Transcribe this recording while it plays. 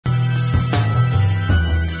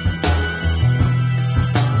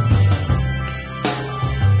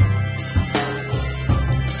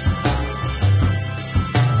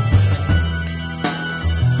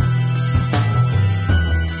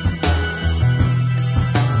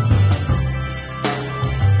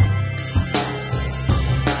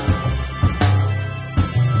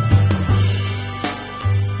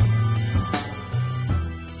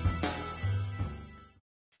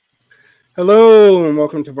Hello and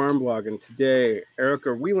welcome to Varn Blog. And today,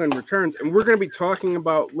 Erika Whelan returns, and we're going to be talking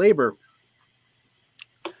about labor.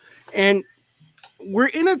 And we're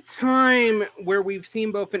in a time where we've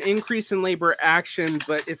seen both an increase in labor action,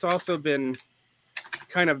 but it's also been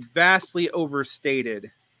kind of vastly overstated.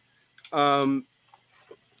 Why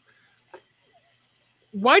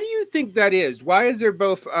do you think that is? Why is there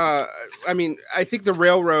both? I think the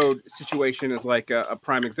railroad situation is like a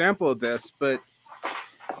prime example of this, but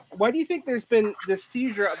why do you think there's been this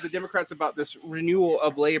seizure of the Democrats about this renewal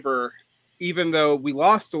of labor, even though we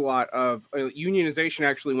lost a lot of unionization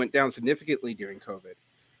actually went down significantly during COVID,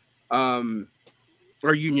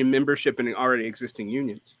 or union membership in already existing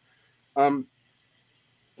unions?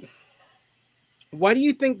 Why do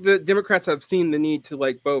you think the Democrats have seen the need to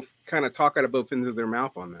like both kind of talk out of both ends of their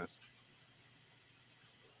mouth on this?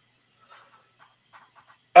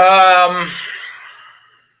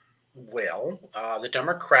 Well, the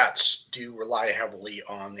Democrats do rely heavily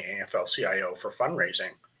on the AFL-CIO for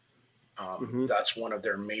fundraising. That's one of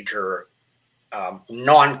their major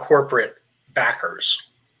non-corporate backers.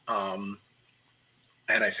 And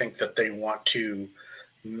I think that they want to,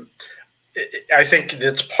 I think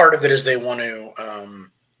that's part of it is they want to,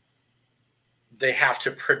 they have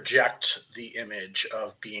to project the image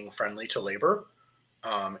of being friendly to labor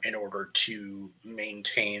in order to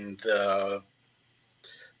maintain the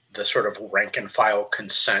sort of rank and file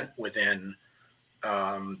consent within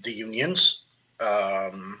the unions.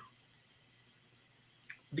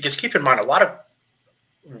 Because keep in mind, a lot of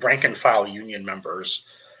rank and file union members,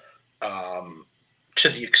 to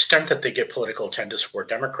the extent that they get political attention, support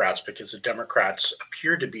Democrats because the Democrats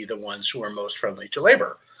appear to be the ones who are most friendly to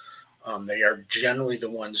labor. They are generally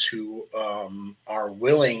the ones who are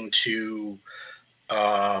willing to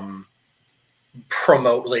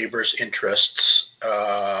promote labor's interests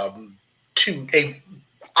to a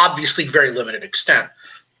obviously very limited extent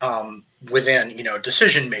within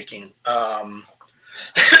decision making.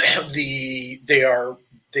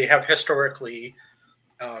 They have historically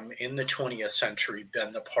in the 20th century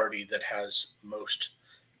been the party that has most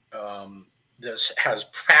has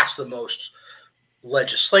passed the most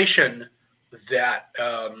legislation that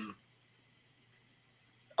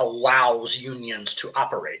allows unions to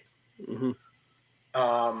operate. Mm-hmm.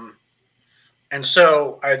 And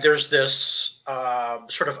so there's this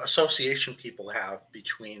sort of association people have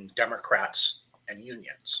between Democrats and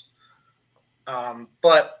unions.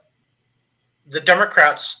 But the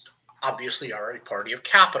Democrats obviously are a party of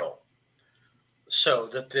capital. So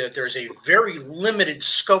that there's a very limited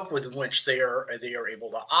scope with which they are able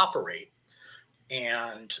to operate.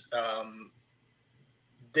 And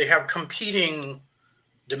they have competing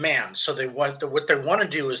demands. So what they want to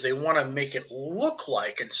do is they want to make it look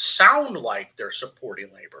like and sound like they're supporting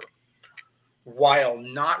labor while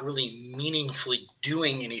not really meaningfully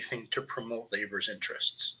doing anything to promote labor's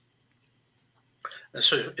interests. And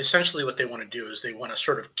so essentially what they want to do is they want to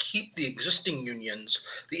sort of keep the existing unions,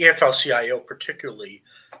 the AFL-CIO particularly,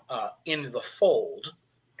 in the fold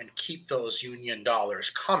and keep those union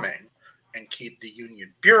dollars coming and keep the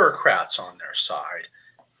union bureaucrats on their side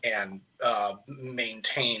and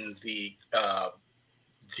maintain the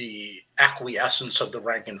acquiescence of the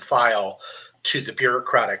rank and file to the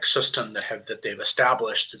bureaucratic system that they've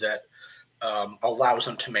established that allows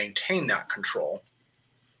them to maintain that control.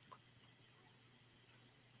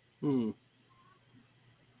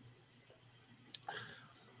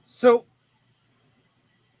 So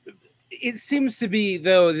it seems to be,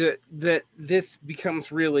 though, that this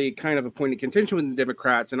becomes really kind of a point of contention with the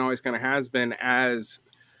Democrats and always kind of has been, as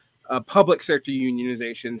public sector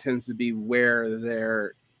unionization tends to be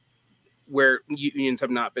where unions have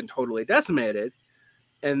not been totally decimated.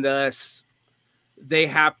 And thus they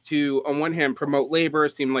have to, on one hand, promote labor,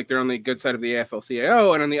 seem like they're on the good side of the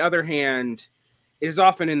AFL-CIO. And on the other hand, it is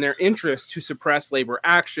often in their interest to suppress labor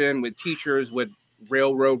action with teachers, with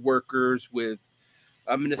railroad workers, with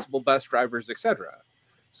municipal bus drivers, etc.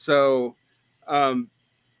 So,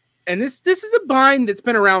 and this is a bind that's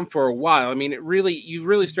been around for a while. I mean, you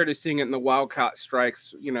really started seeing it in the wildcat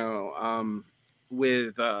strikes,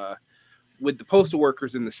 with the postal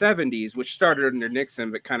workers in the 70s, which started under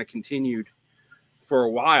Nixon, but kind of continued for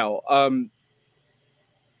a while.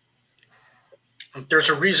 There's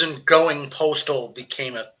a reason going postal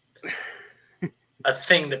became a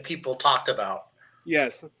thing that people talked about.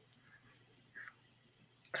 Yes.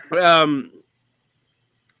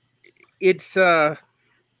 It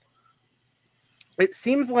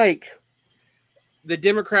seems like the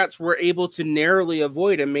Democrats were able to narrowly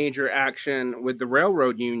avoid a major action with the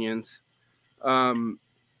railroad unions.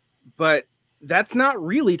 But that's not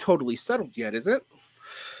really totally settled yet, is it?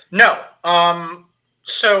 No.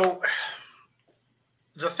 So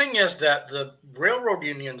the thing is that the railroad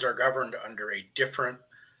unions are governed under a different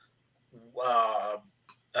uh,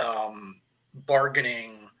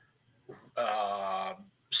 bargaining uh,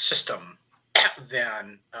 system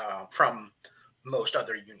than from most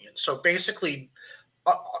other unions. So basically,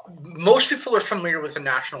 most people are familiar with the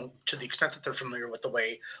national, to the extent that they're familiar with the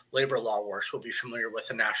way labor law works, will be familiar with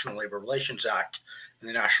the National Labor Relations Act and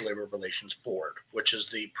the National Labor Relations Board, which is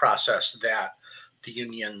the process that the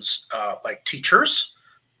unions, like teachers,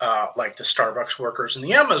 like the Starbucks workers and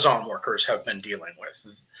the Amazon workers, have been dealing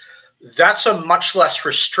with. That's a much less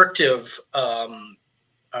restrictive um,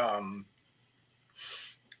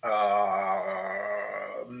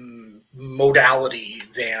 modality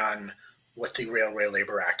than what the Railway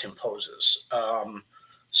Labor Act imposes.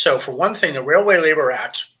 So, for one thing, the Railway Labor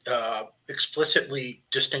Act explicitly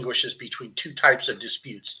distinguishes between two types of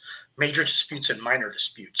disputes: major disputes and minor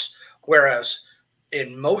disputes. Whereas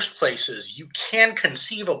in most places, you can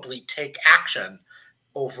conceivably take action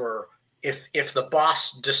over, if the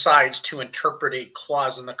boss decides to interpret a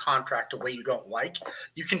clause in the contract a way you don't like,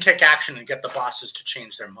 you can take action and get the bosses to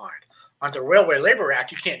change their mind. Under the Railway Labor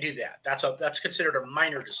Act, you can't do that. That's considered a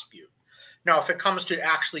minor dispute. Now, if it comes to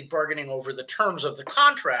actually bargaining over the terms of the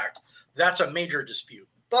contract, that's a major dispute.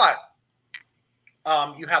 But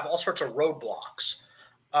you have all sorts of roadblocks.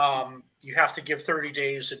 You have to give 30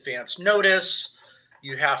 days advance notice.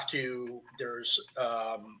 There's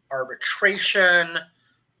arbitration.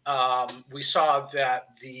 We saw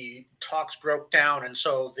that the talks broke down, and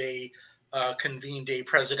so they convened a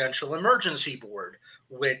presidential emergency board,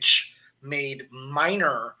 which made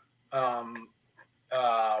minor, uh,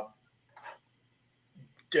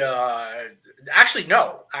 actually,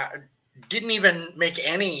 no, didn't even make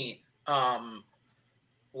any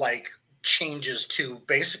like changes, to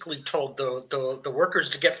basically told the workers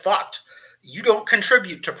to get fucked. You don't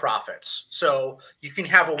contribute to profits, so you can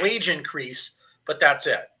have a wage increase, but that's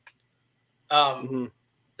it.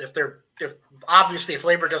 If obviously, if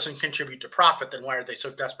labor doesn't contribute to profit, then why are they so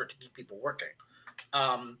desperate to keep people working?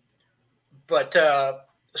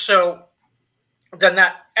 So then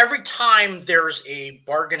that every time there's a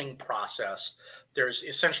bargaining process, there's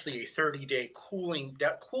essentially a 30-day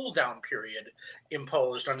cool down period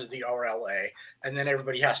imposed under the RLA, and then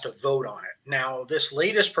everybody has to vote on it. Now, this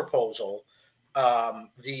latest proposal,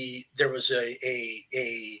 there was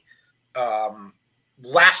a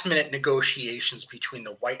last minute negotiations between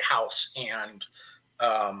the White House and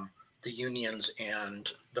the unions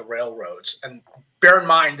and the railroads. And bear in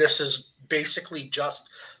mind, this is basically just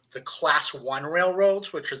the Class 1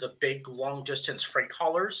 railroads, which are the big long distance freight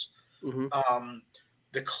haulers. Mm-hmm.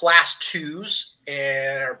 The Class 2s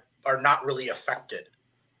are not really affected.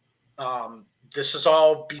 This is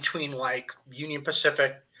all between like Union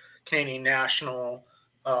Pacific, Canadian National,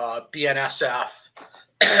 BNSF,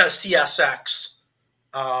 CSX,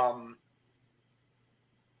 and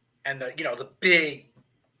the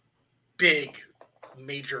big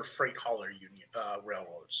major freight hauler union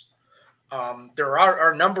railroads. There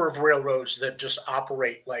are a number of railroads that just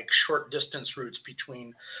operate like short distance routes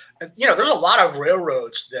between. There's a lot of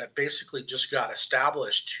railroads that basically just got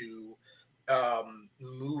established to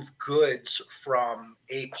move goods from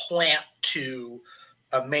a plant to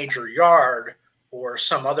a major yard or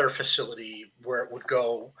some other facility where it would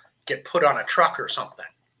go get put on a truck or something.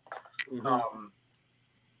 Mm-hmm.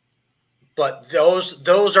 But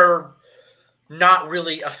those are not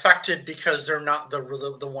really affected because they're not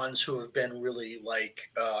the ones who have been really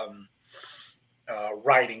like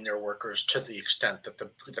riding their workers to the extent that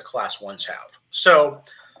the Class 1s have. So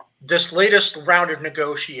this latest round of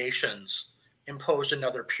negotiations imposed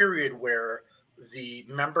another period where the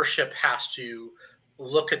membership has to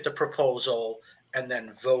look at the proposal and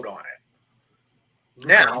then vote on it.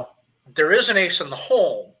 Now, there is an ace in the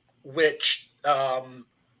hole, which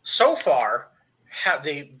so far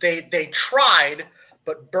they tried,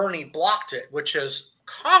 but Bernie blocked it, which is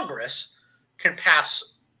Congress can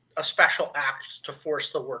pass a special act to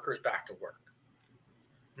force the workers back to work.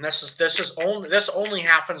 And this only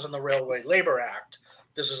happens in the Railway Labor Act.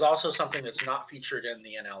 This is also something that's not featured in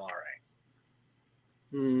the NLRA.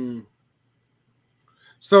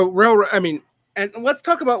 So railroad, and let's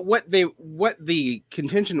talk about what the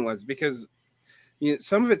contention was, because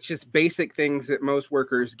some of it's just basic things that most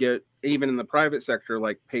workers get, even in the private sector,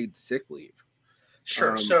 like paid sick leave.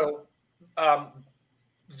 Sure. So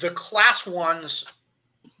the Class 1s,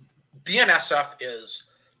 BNSF is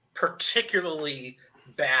particularly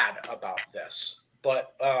bad about this,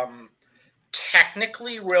 but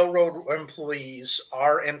technically railroad employees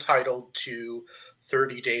are entitled to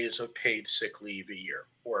 30 days of paid sick leave a year.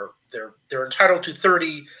 or they're entitled to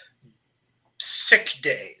 30 sick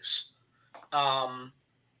days.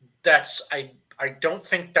 That's I don't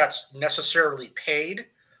think that's necessarily paid.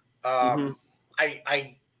 Mm-hmm.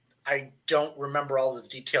 I don't remember all the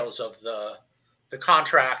details of the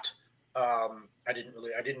contract. I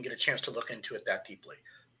didn't get a chance to look into it that deeply.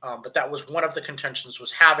 But that was one of the contentions,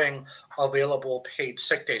 was having available paid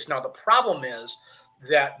sick days. Now the problem is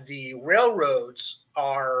that the railroads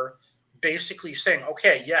are basically saying,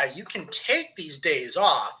 okay, yeah, you can take these days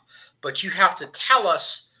off, but you have to tell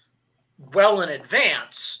us well in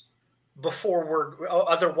advance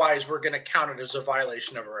otherwise we're going to count it as a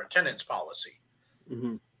violation of our attendance policy.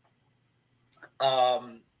 Mm-hmm.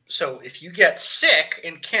 So if you get sick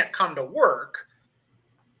and can't come to work,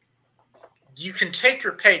 you can take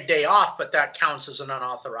your paid day off, but that counts as an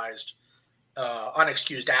unauthorized,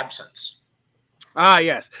 unexcused absence. Ah,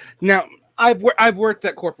 yes. Now, I've worked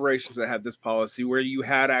at corporations that had this policy where you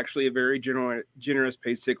had actually a very generous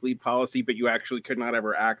paid sick leave policy, but you actually could not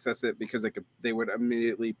ever access it because they would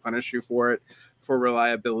immediately punish you for it, for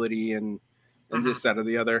reliability and this, that, or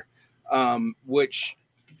the other, which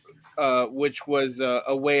was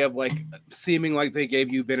a way of like seeming like they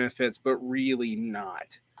gave you benefits, but really not.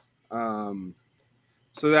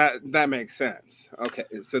 So that makes sense. Okay,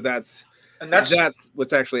 so that's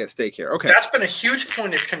what's actually at stake here. Okay, that's been a huge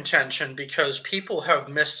point of contention because people have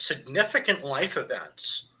missed significant life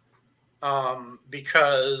events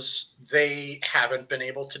because they haven't been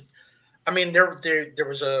able to. I mean, there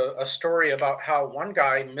was a story about how one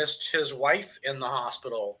guy missed his wife in the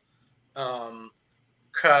hospital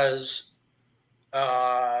because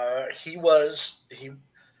he.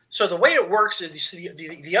 So the way it works is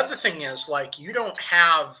the other thing is, like, you don't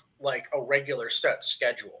have like a regular set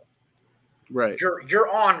schedule. Right. You're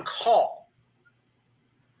on call.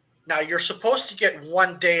 Now you're supposed to get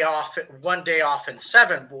 1 day off in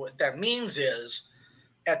 7. But what that means is,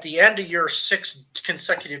 at the end of your 6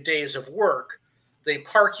 consecutive days of work, they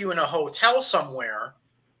park you in a hotel somewhere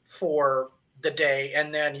for the day,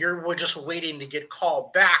 and then we're just waiting to get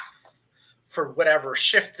called back for whatever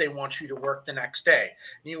shift they want you to work the next day.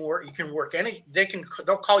 You can work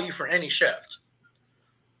they'll call you for any shift.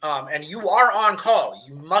 And you are on call.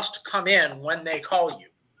 You must come in when they call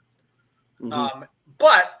you. Mm-hmm.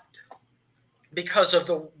 But because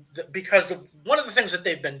one of the things that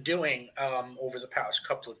they've been doing over the past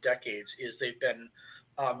couple of decades is they've been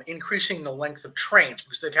increasing the length of trains,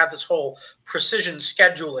 because they've had this whole precision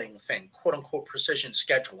scheduling thing, quote unquote precision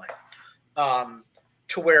scheduling,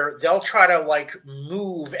 to where they'll try to like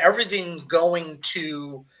move everything going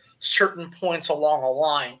to certain points along a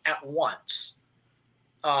line at once,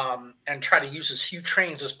 and try to use as few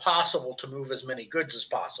trains as possible to move as many goods as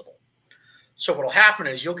possible. So what'll happen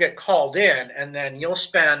is you'll get called in, and then you'll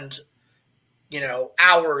spend,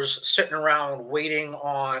 hours sitting around waiting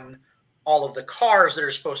on all of the cars that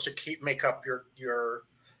are supposed to make up your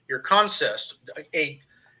consist. A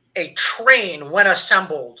train, when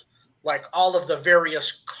assembled, like all of the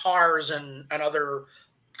various cars and other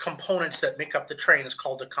components that make up the train, is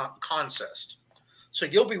called a consist. So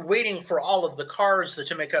you'll be waiting for all of the cars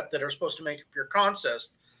that are supposed to make up your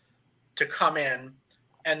consist to come in,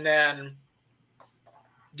 and then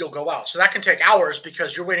you'll go out. So that can take hours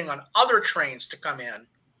because you're waiting on other trains to come in.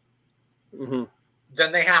 Mm-hmm.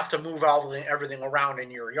 Then they have to move everything around in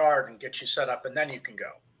your yard and get you set up, and then you can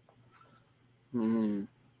go. Mm-hmm.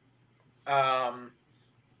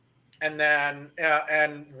 And then,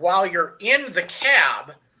 and while you're in the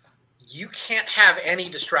cab, you can't have any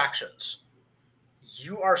distractions.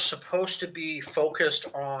 You are supposed to be focused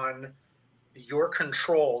on your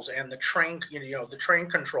controls and the train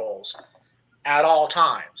controls at all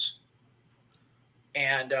times.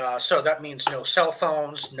 And so that means no cell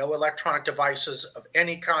phones, no electronic devices of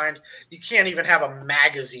any kind. You can't even have a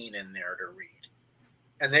magazine in there to read.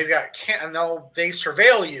 And they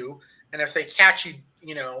surveil you, and if they catch you,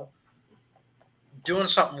 doing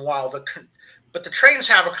something but the trains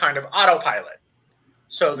have a kind of autopilot.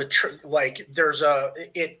 So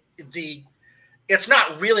it's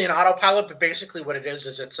not really an autopilot, but basically what it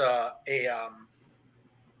is it's an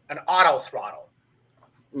auto throttle.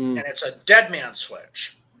 And it's a dead man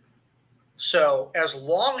switch. So as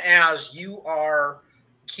long as you are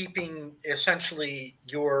keeping essentially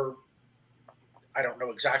I don't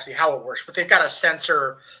know exactly how it works, but they've got a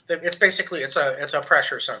sensor that it's a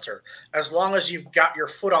pressure sensor. As long as you've got your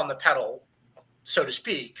foot on the pedal, so to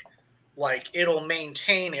speak, like, it'll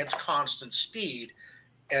maintain its constant speed.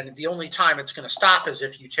 And the only time it's going to stop is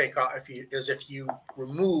if you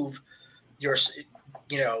remove your,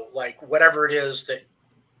 like whatever it is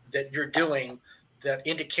that you're doing that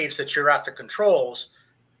indicates that you're at the controls,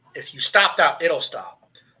 If you stop that, it'll stop.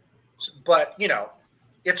 But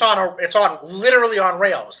it's on literally on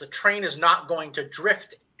rails. The train is not going to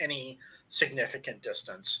drift any significant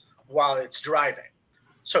distance while it's driving.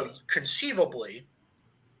 So conceivably,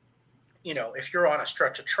 if you're on a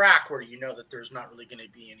stretch of track where that there's not really going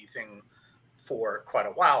to be anything for quite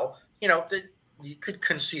a while, that you could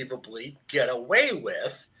conceivably get away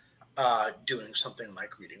with doing something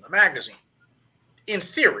like reading a magazine. In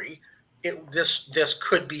theory, this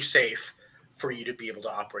could be safe for you to be able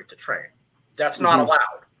to operate the train. That's not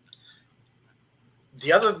allowed.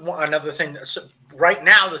 Another thing, right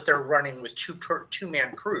now that they're running with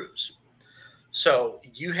two-man crews, so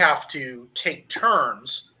you have to take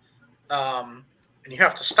turns, and you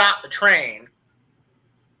have to stop the train,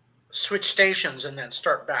 switch stations, and then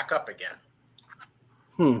start back up again.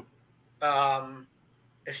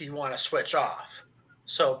 If you want to switch off.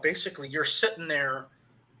 So basically, you're sitting there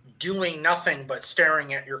doing nothing but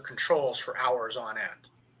staring at your controls for hours on end.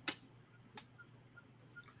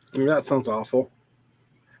 That sounds awful.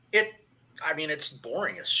 It's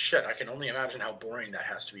boring as shit. I can only imagine how boring that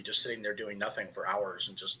has to be, just sitting there doing nothing for hours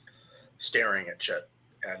and just staring at shit.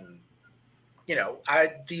 And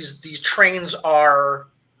these trains are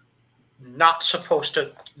not supposed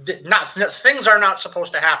to. Things are not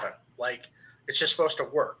supposed to happen. Like, it's just supposed to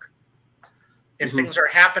work. If things are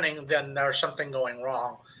happening, then there's something going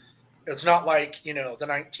wrong. It's not like the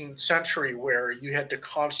 19th century where you had to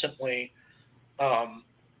constantly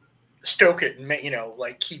stoke it and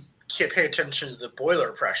pay attention to the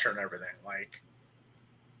boiler pressure and everything. Like,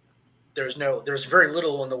 there's very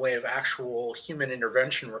little in the way of actual human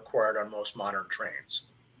intervention required on most modern trains.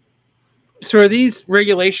 So are these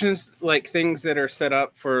regulations like things that are set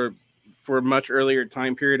up for a much earlier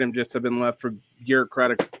time period and just have been left for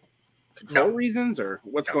bureaucratic control reasons, or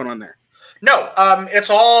what's going on there? No, it's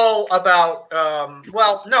all about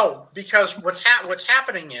because what's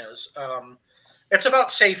happening is it's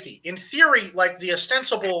about safety. In theory, like, the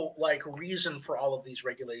ostensible reason for all of these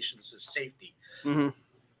regulations is safety,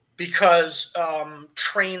 because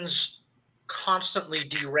trains constantly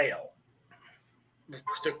derail.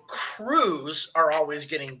 The crews are always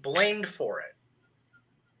getting blamed for it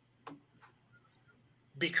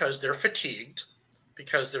because they're fatigued,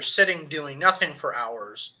 because they're sitting doing nothing for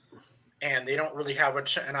hours, and they don't really have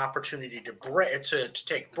an opportunity to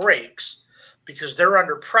take breaks because they're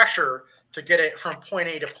under pressure to get it from point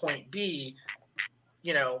A to point B.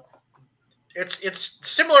 It's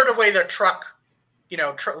similar to the way the truck,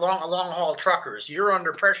 long haul truckers, you're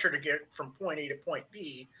under pressure to get from point A to point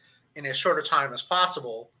B in as short a time as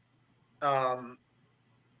possible.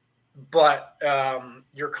 But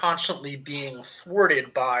you're constantly being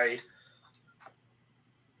thwarted by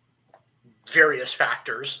various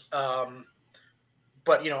factors.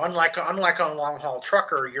 But unlike on a long haul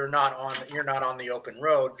trucker, you're not on the open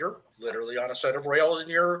road. You're literally on a set of rails, and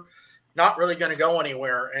you're not really going to go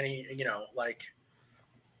anywhere.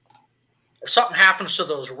 If something happens to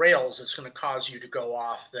those rails, it's going to cause you to go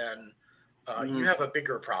off. Then you have a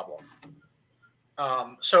bigger problem.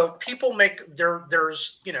 So people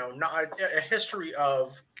there's not a history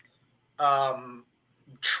of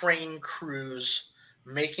train crews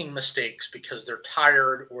making mistakes because they're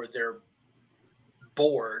tired or they're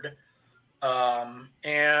bored,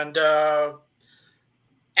 and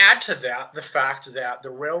add to that the fact that the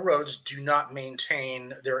railroads do not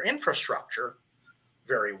maintain their infrastructure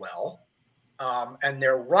very well, and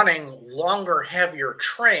they're running longer, heavier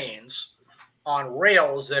trains on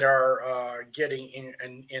rails that are getting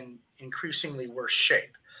in increasingly worse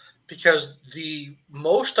shape, because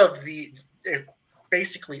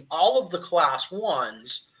basically all of the class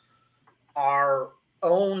ones are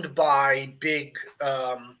owned by big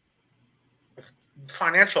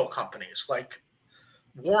financial companies. Like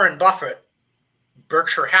Warren Buffett,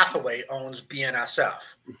 Berkshire Hathaway owns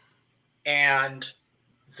BNSF, and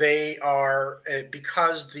they are,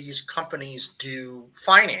 because these companies do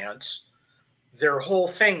finance, their whole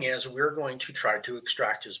thing is, we're going to try to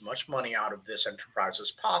extract as much money out of this enterprise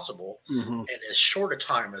as possible in as short a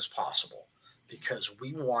time as possible, because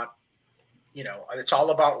we want, it's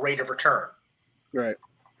all about rate of return. Right.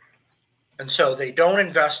 And so they don't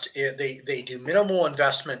invest in, they do minimal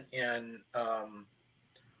investment in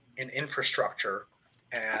infrastructure,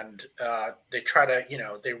 and they try to,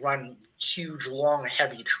 they run huge, long,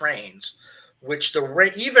 heavy trains, which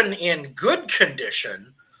even in good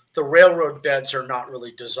condition, the railroad beds are not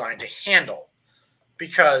really designed to handle.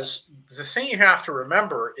 Because the thing you have to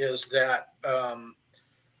remember is that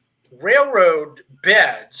railroad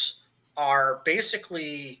beds are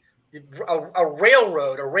basically a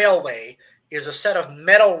railway is a set of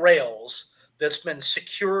metal rails that's been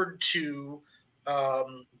secured to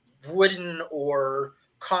wooden or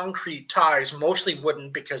concrete ties, mostly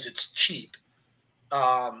wooden because it's cheap,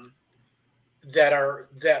 that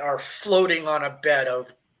are floating on a bed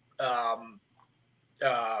of oh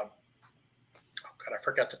God, I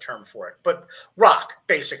forgot the term for it, but rock,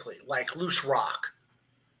 basically, like loose rock.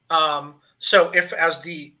 So if as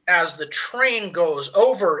the train goes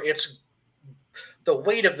over, the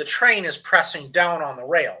weight of the train is pressing down on the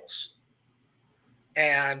rails.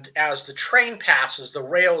 And as the train passes, the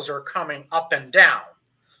rails are coming up and down.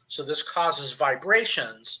 So this causes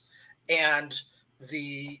vibrations, and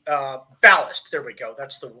the ballast. There we go.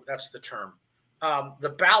 That's the term.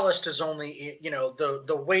 The ballast is only,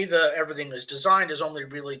 the way everything is designed is only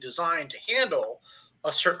really designed to handle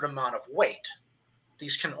a certain amount of weight.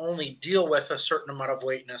 These can only deal with a certain amount of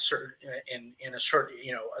weight in a certain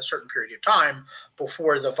period of time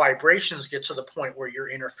before the vibrations get to the point where you're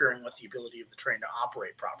interfering with the ability of the train to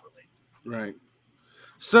operate properly. Right.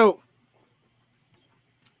 So,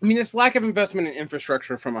 I mean, this lack of investment in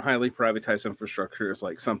infrastructure from a highly privatized infrastructure is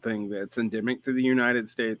like something that's endemic to the United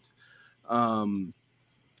States. And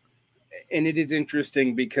it is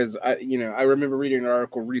interesting because I remember reading an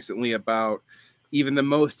article recently about even the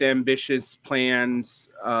most ambitious plans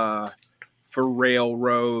for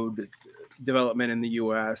railroad development in the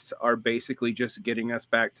U.S. are basically just getting us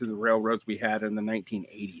back to the railroads we had in the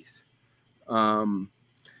 1980s. And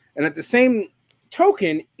at the same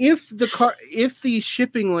token, if the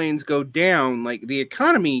shipping lanes go down, like the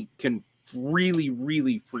economy can really,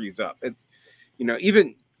 really freeze up. It's,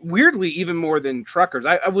 even weirdly, even more than truckers.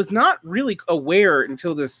 I was not really aware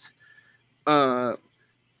until this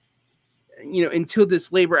until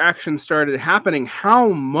this labor action started happening, how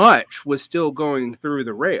much was still going through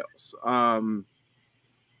the rails. I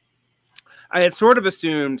had sort of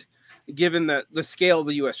assumed, given the scale of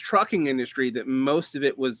the U.S. trucking industry, that most of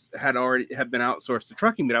it had been outsourced to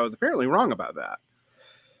trucking, but I was apparently wrong about that.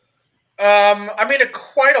 I mean,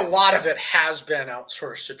 quite a lot of it has been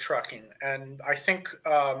outsourced to trucking, and I think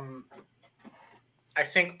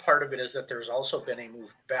part of it is that there's also been a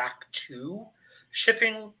move back to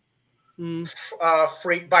shipping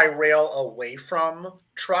freight by rail away from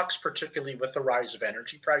trucks, particularly with the rise of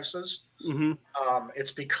energy prices. Mm-hmm.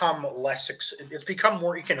 It's become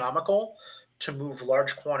more economical to move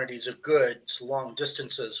large quantities of goods long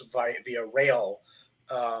distances via rail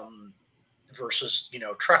versus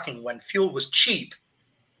trucking. When fuel was cheap,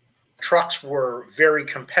 trucks were very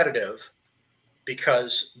competitive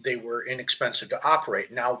because they were inexpensive to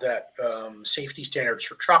operate. Now that safety standards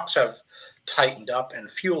for trucks have tightened up and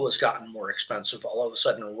fuel has gotten more expensive, all of a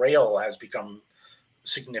sudden rail has become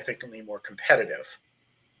significantly more competitive.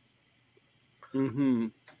 Mm-hmm.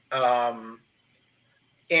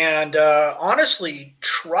 And honestly,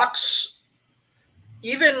 trucks,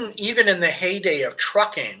 even in the heyday of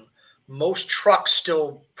trucking, most trucks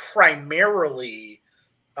still primarily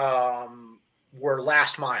were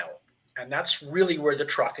last mile. And that's really where the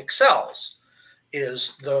truck excels,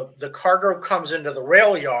 is the cargo comes into the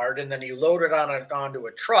rail yard and then you load it onto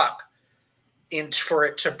a truck for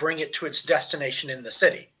it to bring it to its destination in the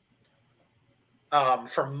city.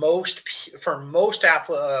 For most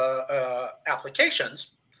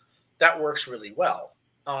applications, that works really well.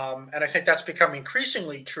 And I think that's become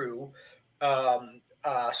increasingly true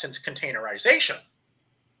since containerization.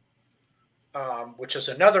 Which is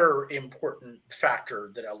another important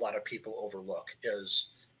factor that a lot of people overlook,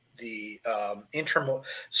 is the intermodal.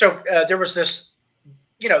 So there was this,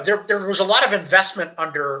 there was a lot of investment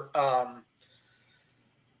under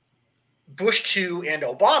Bush 2 and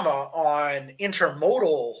Obama on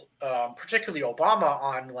intermodal, particularly Obama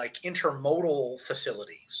on like intermodal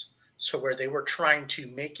facilities. So where they were trying to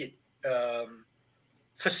make it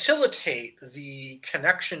facilitate the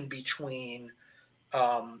connection between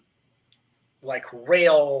like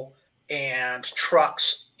rail and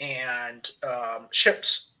trucks and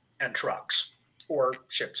ships and trucks, or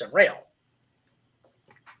ships and rail.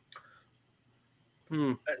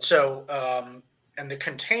 And so, and the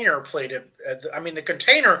container played it. I mean,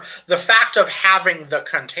 the fact of having the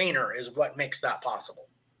container is what makes that possible.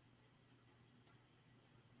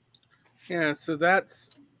 Yeah, so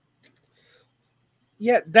that's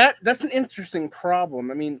an interesting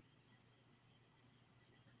problem. I mean,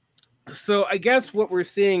 so I guess what we're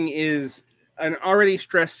seeing is an already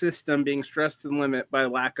stressed system being stressed to the limit by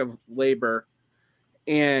lack of labor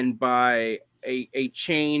and by a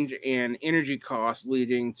change in energy costs,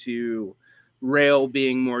 leading to rail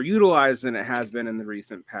being more utilized than it has been in the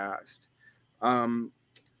recent past.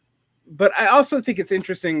 But I also think it's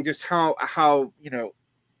interesting just how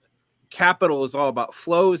capital is all about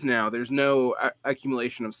flows now. There's no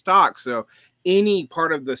accumulation of stock. So any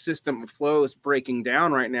part of the system of flows breaking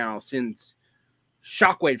down right now sends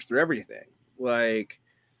shockwaves through everything. Like,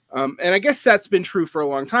 and I guess that's been true for a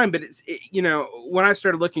long time, but when I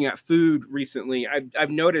started looking at food recently,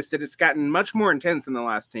 I've noticed that it's gotten much more intense in the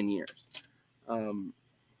last 10 years.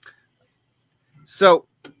 So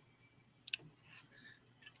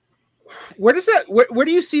where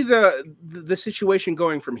do you see the situation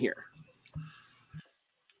going from here?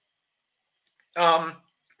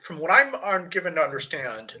 From what I'm given to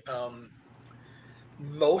understand,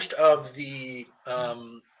 most of the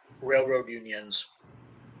railroad unions,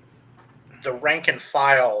 the rank and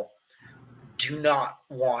file, do not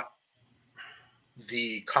want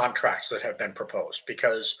the contracts that have been proposed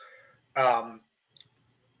because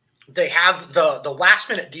they have the last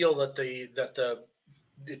minute deal that the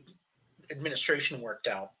administration worked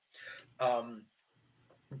out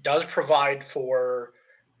does provide for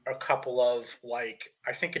a couple of I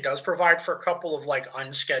think it does provide for a couple of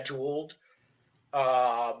unscheduled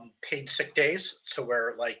paid sick days, so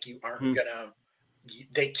where you aren't gonna,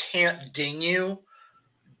 they can't ding you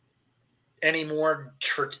anymore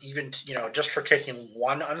for even just for taking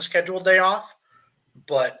one unscheduled day off,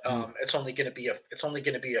 but it's only going to be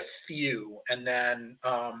a few, and then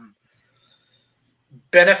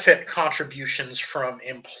benefit contributions from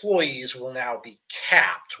employees will now be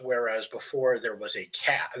capped, whereas before there was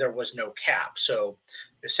no cap. So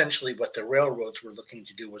essentially what the railroads were looking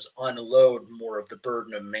to do was unload more of the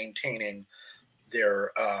burden of maintaining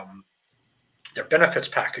their benefits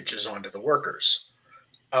packages onto the workers.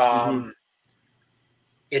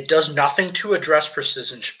 It does nothing to address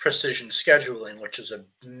precision scheduling, which is a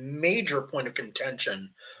major point of contention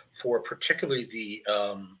for particularly the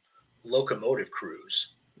locomotive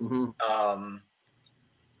crews.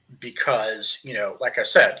 Because, like I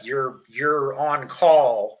said, you're on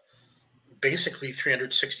call basically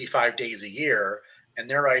 365 days a year, and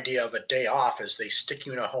their idea of a day off is they stick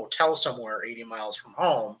you in a hotel somewhere 80 miles from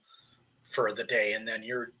home for the day, and then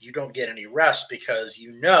you don't get any rest because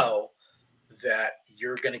that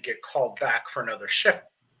you're going to get called back for another shift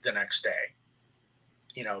the next day.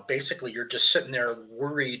 Basically you're just sitting there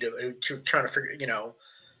worried, trying to figure,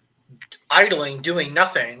 idling, doing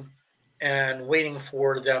nothing, and waiting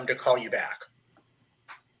for them to call you back.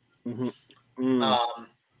 And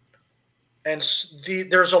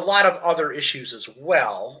there's a lot of other issues as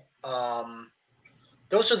well.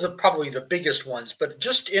 Those are probably the biggest ones, but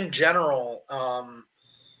just in general,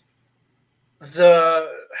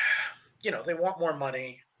 they want more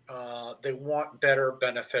money. They want better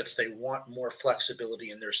benefits. They want more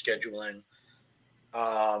flexibility in their scheduling.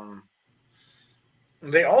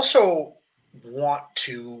 They also want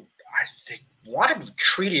to, be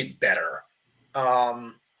treated better.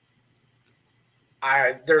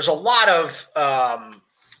 There's a lot of,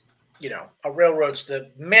 railroads,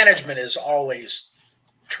 the management is always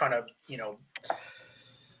trying to,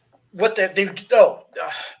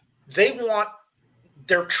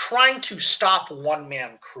 they're trying to stop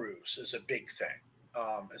one-man crews is a big thing.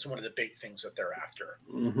 It's one of the big things that they're after.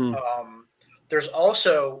 There's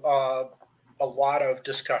also a lot of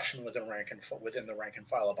discussion within the rank and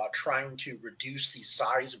file about trying to reduce the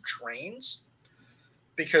size of trains,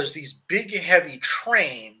 because these big, heavy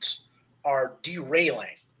trains are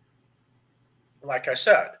derailing. Like I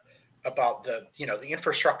said about the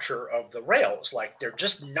infrastructure of the rails, they're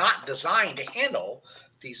just not designed to handle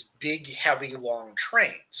these big, heavy, long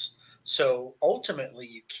trains. So ultimately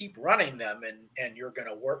you keep running them and you're going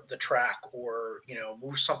to work the track or,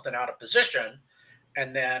 move something out of position.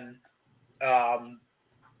 And then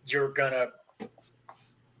you're going to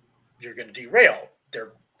derail.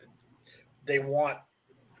 They want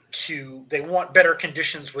better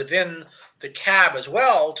conditions within the cab as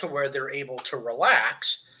well, to where they're able to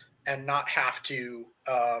relax and not have to,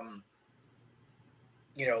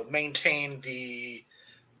 maintain the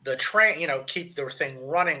train, keep their thing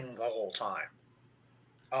running the whole time.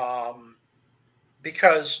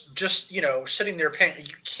 Because just, sitting there paying,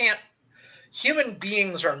 human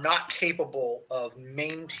beings are not capable of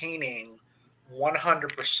maintaining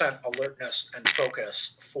 100% alertness and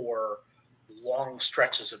focus for long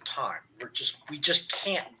stretches of time. We just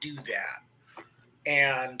can't do that.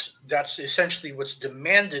 And that's essentially what's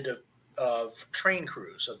demanded of train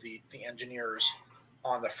crews, of the engineers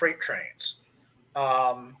on the freight trains.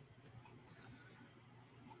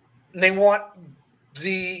 They want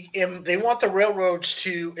the railroads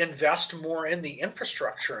to invest more in the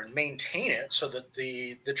infrastructure and maintain it so that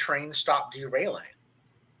the trains stop derailing.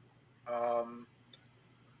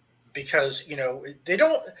 Because they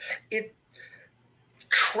don't.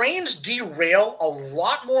 trains derail a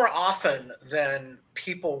lot more often than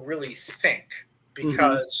people really think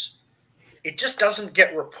because it just doesn't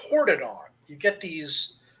get reported on. You get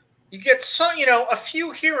some, a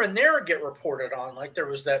few here and there get reported on. Like there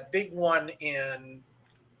was that big one in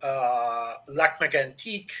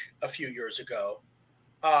I.W.W a few years ago.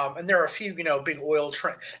 And there are a few, big oil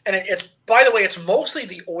trains. And it's, by the way, it's mostly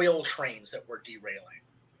the oil trains that were derailing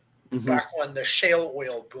back when the shale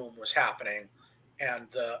oil boom was happening. And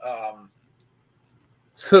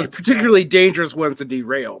so particularly dangerous ones to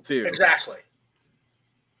derail too. Exactly.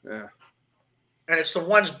 Yeah. And it's the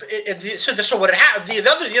ones. So what it has. The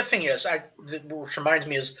other thing is, which reminds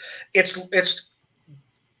me is, it's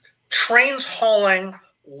trains hauling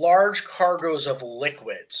large cargoes of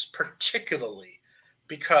liquids, particularly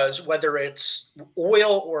because whether it's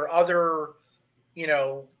oil or other,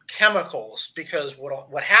 chemicals. Because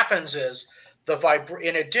what happens is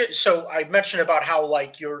so I mentioned about how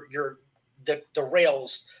like the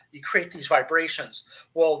rails, you create these vibrations.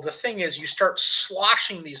 Well, the thing is, you start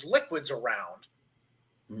sloshing these liquids around.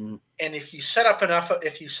 And if you set up enough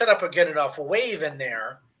wave in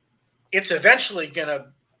there, it's eventually going to,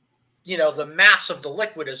 the mass of the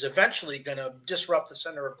liquid is eventually going to disrupt the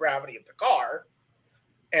center of gravity of the car.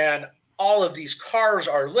 And all of these cars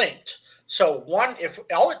are linked. So if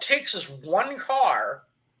all it takes is one car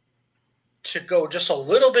to go just a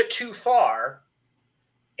little bit too far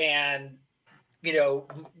and,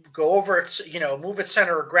 go over its, move its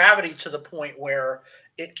center of gravity to the point where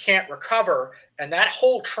it can't recover, and that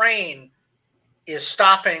whole train is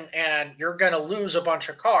stopping, and you're going to lose a bunch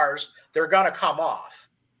of cars. They're going to come off.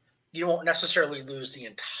 You won't necessarily lose the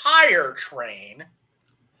entire train,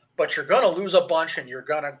 but you're going to lose a bunch, and you're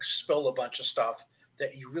going to spill a bunch of stuff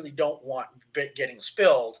that you really don't want getting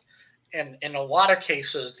spilled. And in a lot of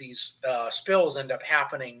cases, these spills end up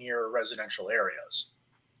happening near residential areas.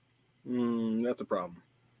 That's a problem.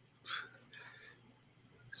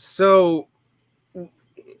 So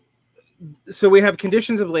we have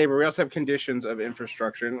conditions of labor. We also have conditions of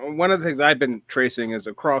infrastructure. And one of the things I've been tracing is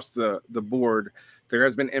across the board, there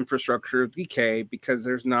has been infrastructure decay because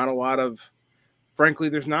there's not a lot of, frankly,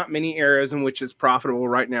 there's not many areas in which it's profitable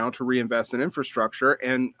right now to reinvest in infrastructure.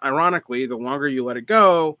 And ironically, the longer you let it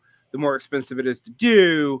go, the more expensive it is to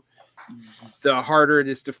do, the harder it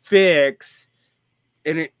is to fix.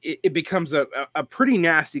 And it becomes a pretty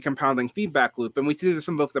nasty compounding feedback loop. And we see this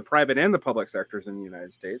in both the private and the public sectors in the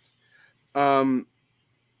United States. But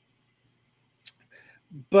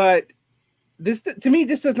this, to me,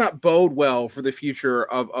 this does not bode well for the future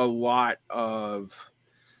of a lot of,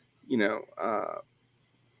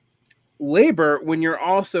 labor, when you're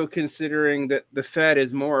also considering that the Fed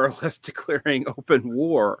is more or less declaring open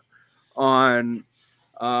war on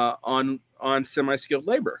semi-skilled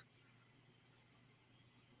labor.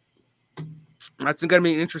 That's going to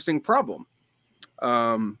be an interesting problem.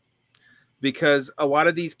 Because a lot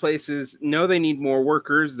of these places know they need more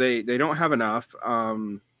workers. They don't have enough.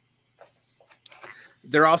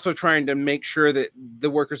 They're also trying to make sure that the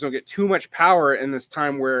workers don't get too much power in this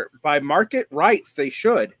time where by market rights they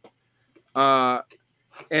should. And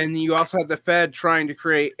you also have the Fed trying to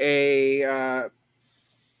create a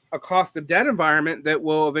cost of debt environment that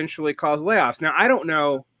will eventually cause layoffs. Now, I don't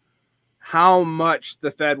know how much the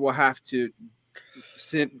Fed will have to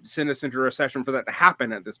send us into recession for that to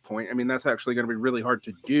happen at this point. I mean, that's actually going to be really hard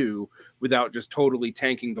to do without just totally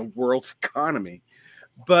tanking the world's economy.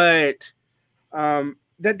 But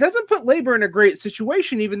that doesn't put labor in a great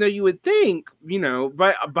situation, even though you would think,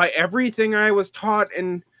 by everything I was taught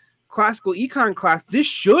in classical econ class, this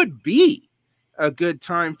should be a good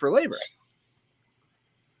time for labor.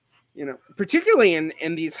 Particularly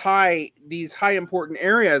in these high important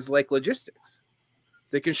areas like logistics.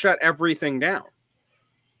 They can shut everything down.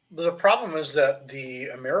 The problem is that the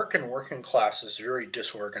American working class is very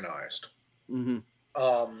disorganized. And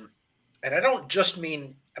I don't just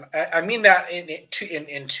mean, I mean that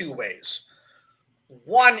in two ways.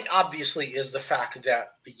 One, obviously, is the fact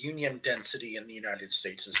that the union density in the United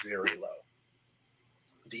States is very low.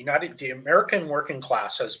 The American working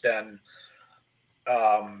class has been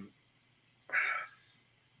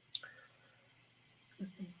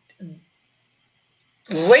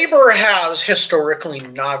labor has historically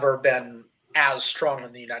never been as strong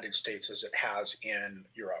in the United States as it has in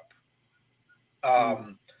Europe,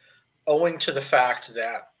 owing to the fact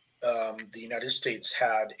that the United States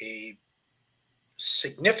had a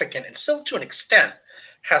significant, and still to an extent,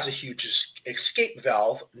 has a huge escape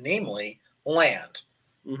valve, namely land.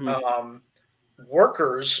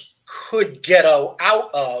 Workers could get out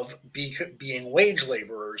of being wage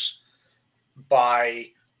laborers by,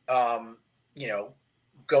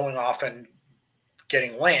 going off and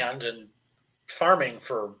getting land and farming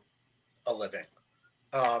for a living.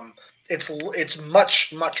 It's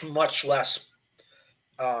much less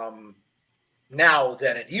now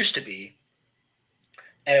than it used to be,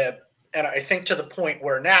 and I think to the point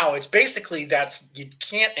where now it's basically you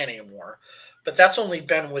can't anymore. But that's only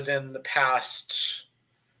been within the past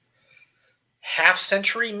half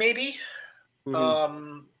century, maybe.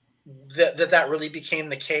 Mm-hmm. That really became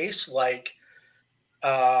the case. Like,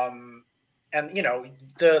 and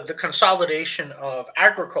the consolidation of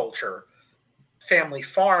agriculture, family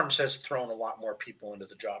farms, has thrown a lot more people into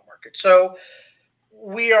the job market. So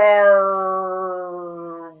we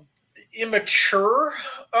are immature,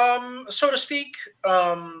 so to speak.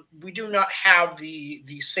 We do not have the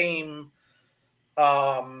same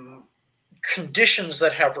conditions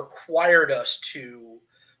that have required us to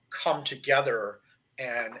come together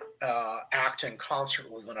and act in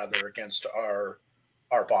concert with one another against our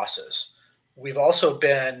bosses. We've also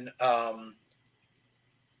been, I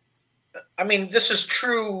mean, this is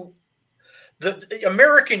true. The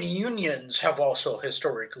American unions have also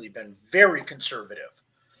historically been very conservative.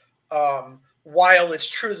 While it's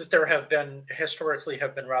true that there have been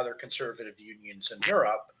rather conservative unions in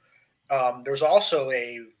Europe, there's also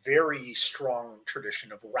a very strong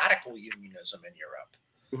tradition of radical unionism in Europe.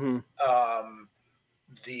 Mm-hmm.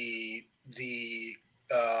 The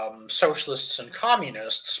socialists and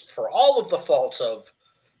communists, for all of the faults of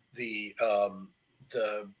the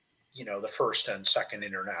the first and second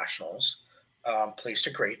internationals, placed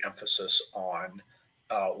a great emphasis on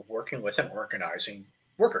working with and organizing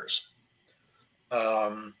workers.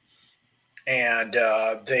 And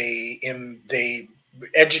they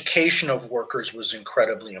education of workers was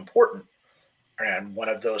incredibly important, and one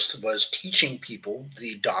of those was teaching people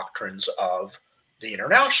the doctrines of the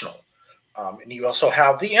International. And you also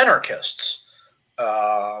have the anarchists,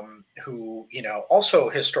 who also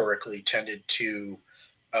historically tended to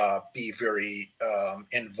be very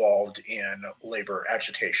involved in labor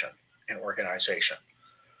agitation and organization.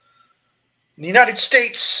 In the United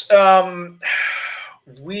States,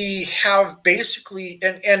 we have basically,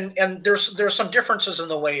 and there's some differences in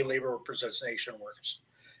the way labor representation works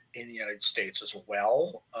in the United States as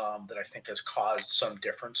well, that I think has caused some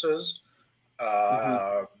differences.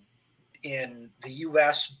 Mm-hmm. In the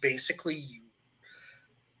U.S., basically,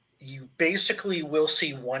 you basically will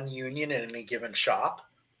see one union in any given shop.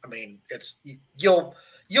 I mean, you'll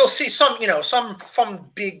see some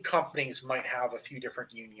big companies might have a few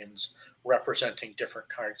different unions representing different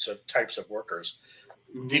types of workers.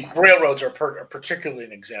 The Mm-hmm. railroads are particularly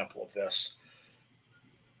an example of this.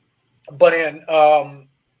 But in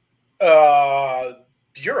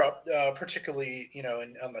Europe, particularly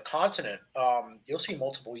on the continent, you'll see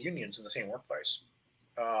multiple unions in the same workplace.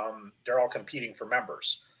 They're all competing for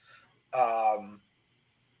members. Um,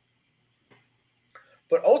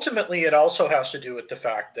 but ultimately, it also has to do with the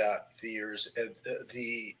fact that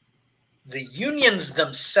the unions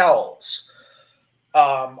themselves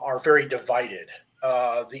are very divided.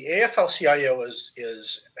 The AFL-CIO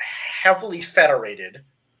is heavily federated,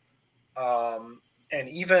 and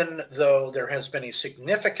even though there has been a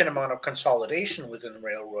significant amount of consolidation within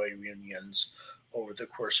railroad unions over the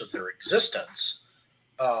course of their existence,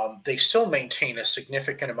 they still maintain a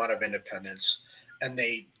significant amount of independence, and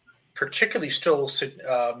they particularly still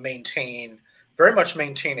very much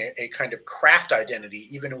maintain a kind of craft identity,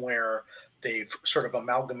 even where they've sort of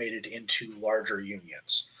amalgamated into larger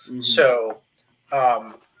unions. Mm-hmm.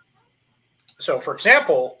 So, for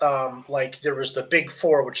example, like there was the Big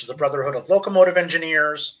Four, which is the Brotherhood of Locomotive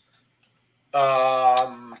Engineers,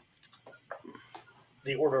 um,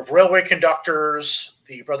 the Order of Railway Conductors,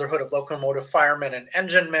 the Brotherhood of Locomotive Firemen and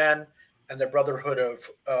Engine Men, and the Brotherhood of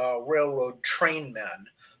Railroad Trainmen.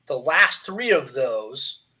 The last three of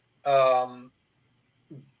those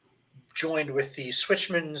joined with the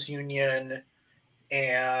Switchmen's Union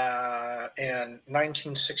in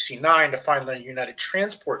 1969 to find the United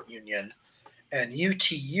Transport Union, and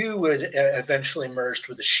UTU would eventually merged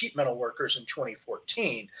with the sheet metal workers in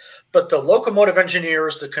 2014. But the locomotive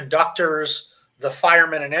engineers, the conductors, the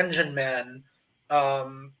firemen and engine men,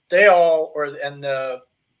 they all,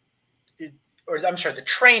 the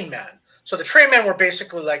train men. So the train men were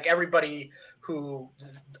basically like everybody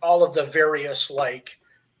all of the various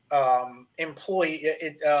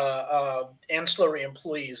ancillary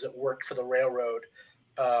employees that worked for the railroad,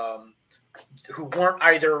 who weren't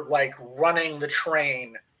either like running the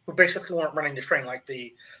train, who basically weren't running the train, like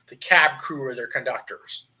the cab crew or their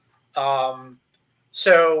conductors.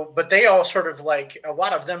 But they all sort of a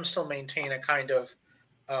lot of them still maintain a kind of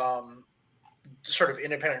sort of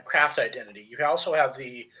independent craft identity. You also have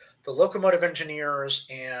the locomotive engineers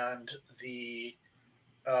and the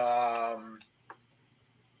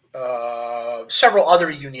several other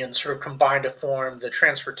unions sort of combined to form the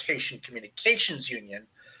Transportation Communications Union,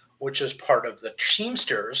 which is part of the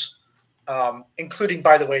Teamsters, including,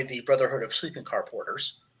 by the way, the Brotherhood of Sleeping Car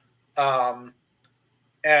Porters. But,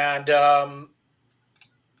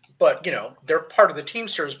 you know, they're part of the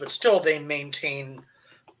Teamsters, but still they maintain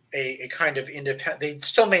a kind of independent. They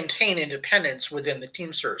still maintain independence within the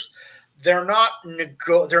Teamsters. They're not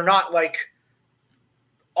they're not like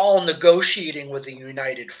all negotiating with a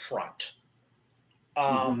united front.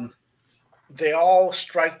 They all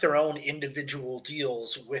strike their own individual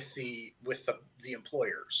deals with the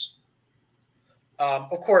employers.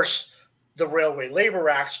 Of course, the Railway Labor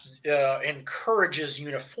Act encourages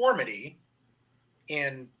uniformity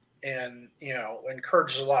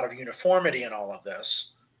encourages a lot of uniformity in all of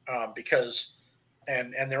this, because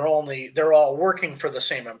they're all working for the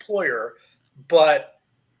same employer, but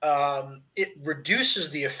it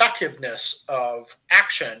reduces the effectiveness of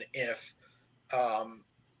action if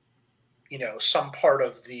some part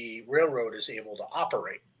of the railroad is able to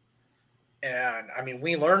operate. And I mean,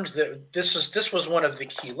 we learned that this was one of the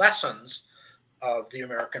key lessons of the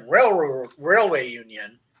American Railway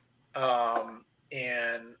Union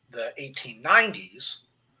in the 1890s.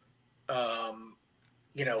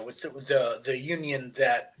 With the union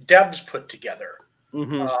that Debs put together.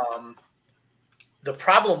 The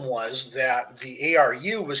problem was that the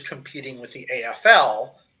ARU was competing with the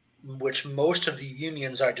AFL, which most of the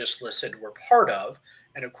unions I just listed were part of.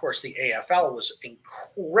 And of course, the AFL was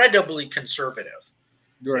incredibly conservative.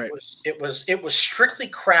 Right. It was strictly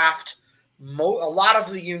craft. A lot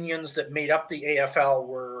of the unions that made up the AFL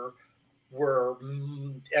were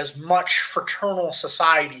as much fraternal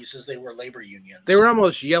societies as they were labor unions. They were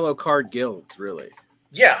almost yellow card guilds, really.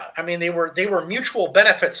 Yeah, I mean, they were mutual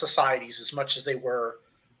benefit societies as much as they were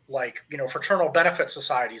fraternal benefit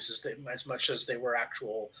societies as much as they were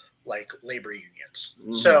actual labor unions.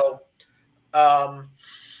 So a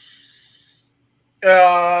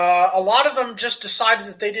lot of them just decided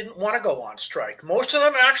that they didn't want to go on strike. Most of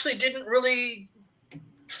them actually didn't really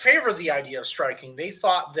favor the idea of striking. They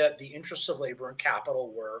thought that the interests of labor and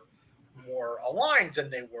capital were more aligned than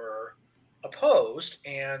they were opposed,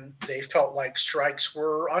 and they felt like strikes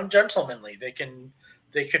were ungentlemanly. They could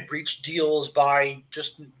reach deals by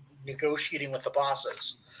just negotiating with the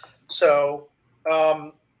bosses. So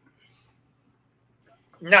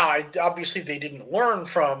now, obviously, they didn't learn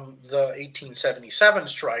from the 1877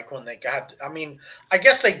 strike when they got. I mean, I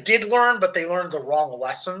guess they did learn, but they learned the wrong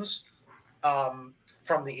lessons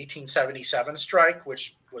from the 1877 strike,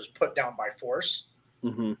 which was put down by force.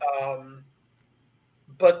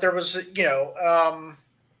 But there was,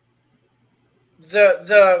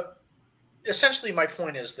 essentially my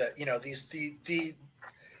point is that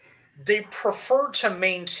they prefer to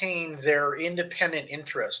maintain their independent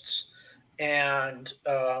interests and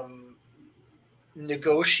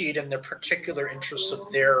negotiate in the particular interests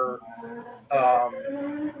of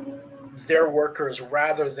their workers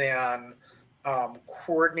rather than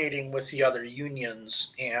coordinating with the other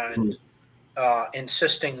unions and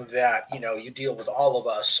insisting that you deal with all of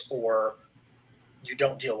us or you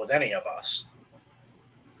don't deal with any of us.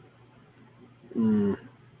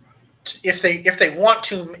 If they want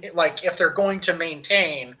to, if they're going to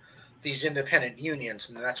maintain these independent unions,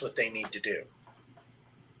 then that's what they need to do.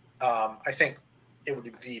 I think it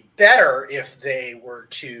would be better if they were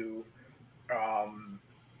to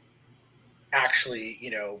actually,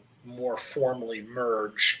 more formally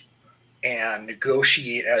merge and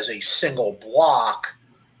negotiate as a single block,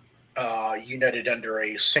 united under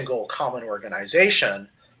a single common organization.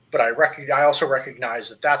 But I also recognize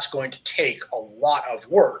that that's going to take a lot of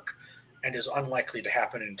work and is unlikely to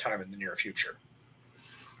happen in the near future.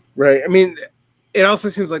 Right. I mean, it also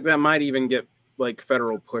seems like that might even get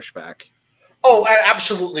federal pushback. Oh, I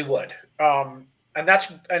absolutely would. And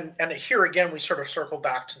that's and here again we sort of circle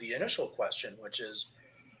back to the initial question, which is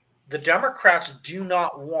the Democrats do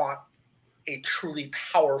not want a truly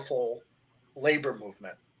powerful labor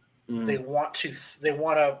movement. They want to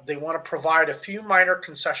provide a few minor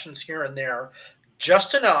concessions here and there,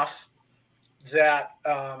 just enough that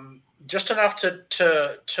to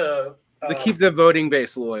keep the voting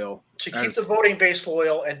base loyal. Keep the voting base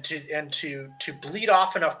loyal and to bleed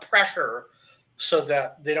off enough pressure so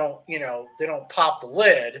that they don't pop the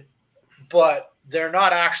lid, but they're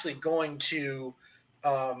not actually going to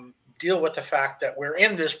deal with the fact that we're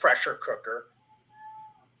in this pressure cooker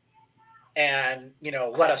and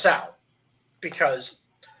let us out because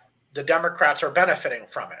the Democrats are benefiting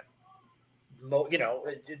from it. you know,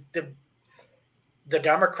 the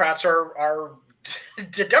Democrats are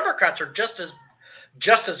the Democrats are just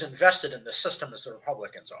as invested in the system as the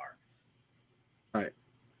Republicans are. Right.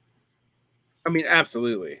 I mean,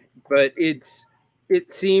 absolutely, but it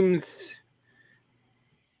seems,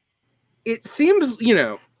 you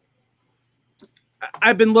know,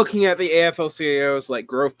 I've been looking at the AFL-CIO's like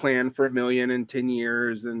growth plan for $1 million in 10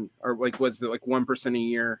 years, and or like what's it, like 1% a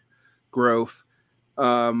year growth,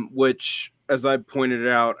 which, as I pointed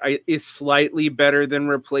out, is slightly better than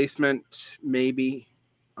replacement, maybe.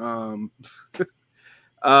 But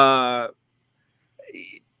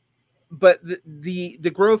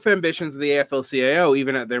the growth ambitions of the AFL-CIO,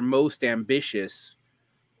 even at their most ambitious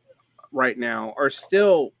right now, are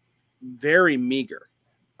still very meager.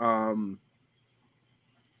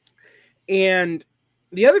 And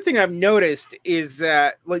the other thing I've noticed is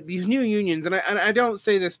that, like, these new unions, and I don't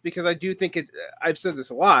say this because I do think I've said this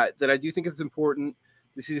a lot, that I do think it's important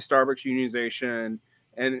to see the Starbucks unionization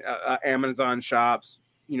and Amazon shops,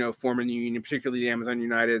 you know, forming the union, particularly the Amazon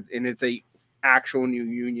United, and it's a actual new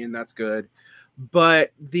union. That's good.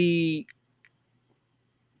 But the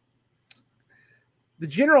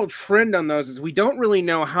general trend on those is we don't really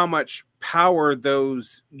know how much power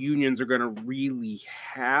those unions are going to really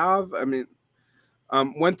have. I mean,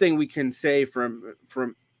 one thing we can say from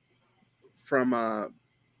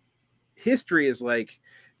history is, like,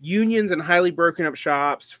 unions and highly broken up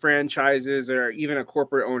shops, franchises, or even a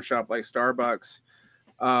corporate owned shop like Starbucks,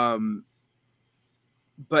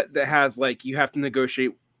 but that has, like, you have to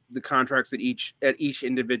negotiate the contracts at each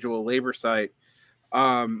individual labor site.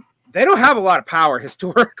 They don't have a lot of power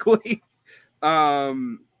historically.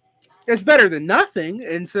 It's better than nothing,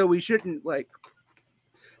 and so we shouldn't, like.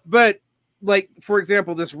 But, like, for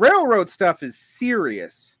example, this railroad stuff is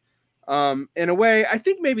serious. In a way, I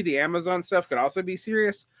think maybe the Amazon stuff could also be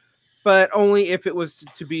serious, but only if it was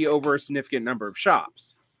to be over a significant number of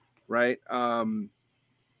shops, right? I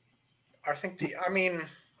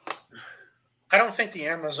don't think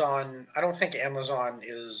Amazon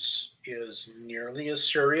is nearly as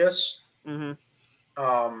serious.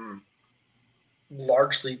 Mm-hmm.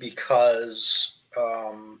 Largely because,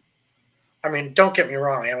 I mean, don't get me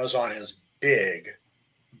wrong, Amazon is big,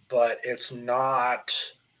 but it's not.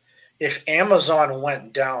 If Amazon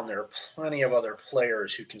went down, there are plenty of other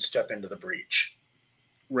players who can step into the breach.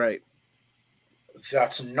 Right.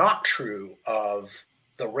 That's not true of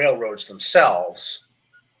the railroads themselves,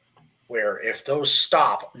 where if those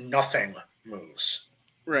stop, nothing moves.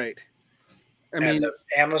 Right.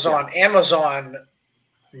 Amazon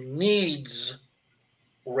needs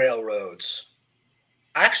railroads.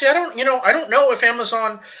 Actually, I don't know if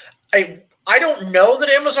Amazon. I don't know that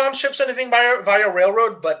Amazon ships anything via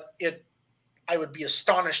railroad, but I would be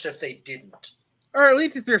astonished if they didn't. Or at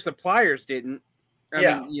least if their suppliers didn't. I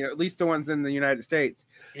Yeah. mean, you know, at least the ones in the United States.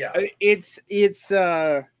 Yeah. It's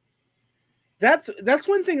that's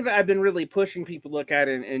one thing that I've been really pushing people to look at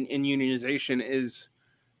in unionization is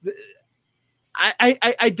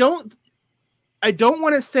I don't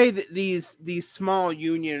want to say that these small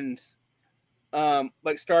unions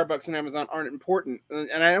like Starbucks and Amazon aren't important,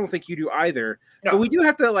 and I don't think you do either. No. But we do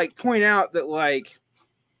have to, like, point out that, like,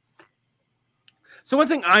 so one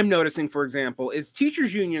thing I'm noticing, for example, is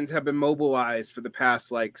teachers unions have been mobilized for the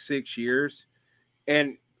past, like, 6 years,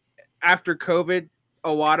 and after COVID,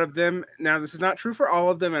 a lot of them, now this is not true for all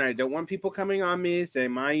of them, and I don't want people coming on me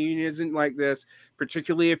saying my union isn't like this,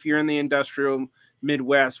 particularly if you're in the industrial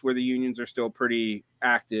Midwest where the unions are still pretty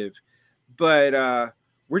active, but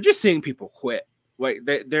we're just seeing people quit. Like,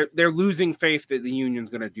 they're losing faith that the union's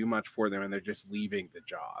going to do much for them, and they're just leaving the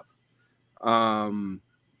job.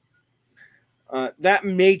 That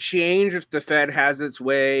may change if the Fed has its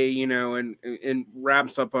way, you know, and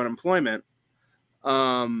ramps up unemployment.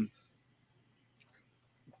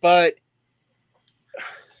 But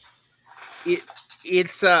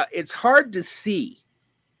it's hard to see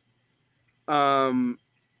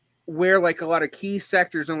where, like, a lot of key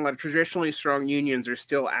sectors and a lot of traditionally strong unions are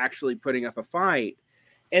still actually putting up a fight.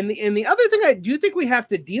 And the other thing I do think we have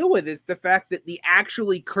to deal with is the fact that the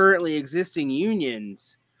actually currently existing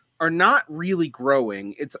unions are not really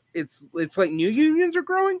growing. It's like new unions are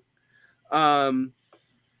growing. And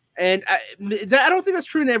I don't think that's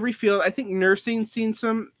true in every field. I think nursing's seen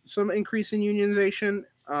some increase in unionization.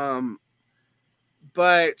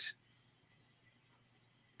 But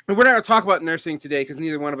we're not going to talk about nursing today because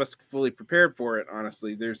neither one of us fully prepared for it,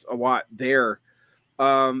 honestly. There's a lot there.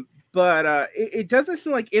 But it doesn't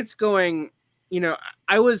seem like it's going, you know,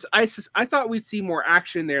 I thought we'd see more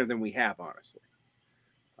action there than we have, honestly.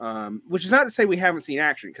 Which is not to say we haven't seen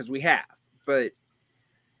action, because we have. But,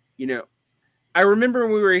 you know, I remember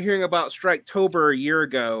when we were hearing about Striketober a year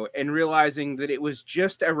ago and realizing that it was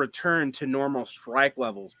just a return to normal strike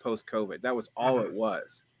levels post-COVID. That was all it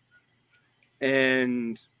was.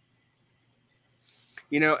 And,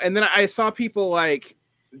 and then I saw people like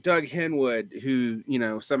Doug Henwood, who,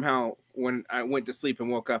 somehow when I went to sleep and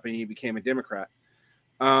woke up and he became a Democrat.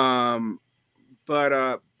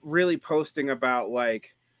 But really posting about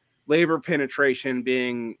like labor penetration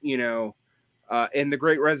being, and the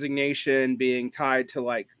Great Resignation being tied to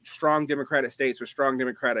like strong Democratic states with strong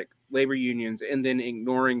Democratic labor unions, and then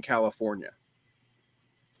ignoring California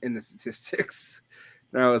in the statistics.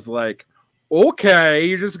 And I was like, okay,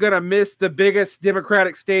 you're just going to miss the biggest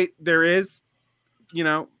Democratic state there is,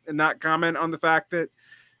 and not comment on the fact that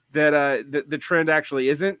the trend actually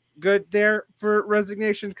isn't good there for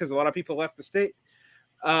resignation because a lot of people left the state.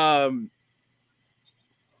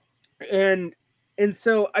 And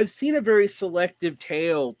so I've seen a very selective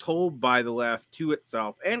tale told by the left to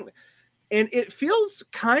itself. And it feels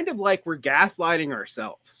kind of like we're gaslighting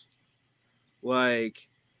ourselves. Like,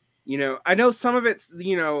 I know some of it's,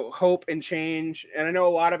 hope and change. And I know a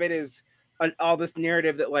lot of it is all this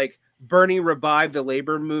narrative that like Bernie revived the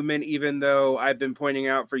labor movement, even though I've been pointing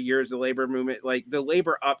out for years the labor movement, like the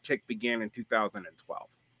labor uptick began in 2012.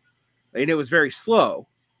 And it was very slow.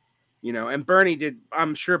 And Bernie did,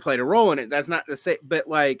 I'm sure, played a role in it. That's not to say, but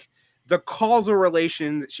like the causal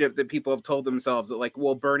relationship that people have told themselves that like,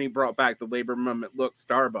 well, Bernie brought back the labor movement, look,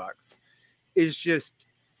 Starbucks, is just,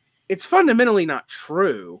 it's fundamentally not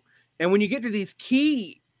true. And when you get to these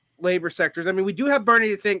key labor sectors, I mean, we do have Bernie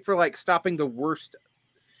to thank for like stopping the worst,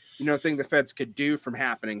 thing the feds could do from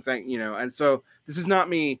happening. And so this is not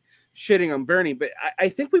me shitting on Bernie, but I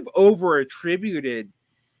think we've over attributed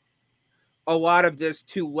a lot of this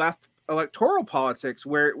to left electoral politics,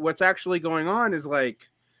 where what's actually going on is like,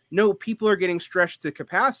 no, people are getting stretched to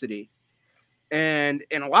capacity. And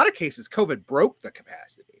in a lot of cases, COVID broke the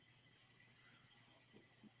capacity.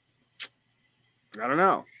 I don't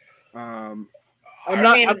know. I'm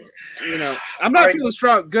not feeling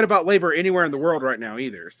good about labor anywhere in the world right now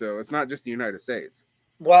either. So it's not just the United States.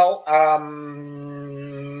 Well,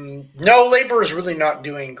 no, labor is really not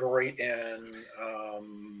doing great in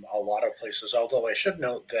a lot of places. Although I should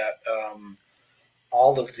note that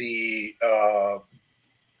all of the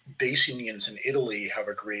base unions in Italy have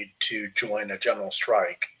agreed to join a general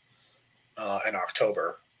strike in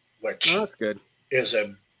October, which that's good. Is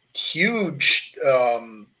a huge,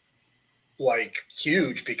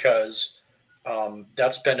 huge, because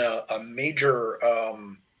that's been a major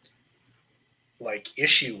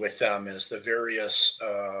issue with them, is the various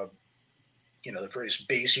the various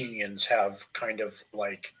base unions have kind of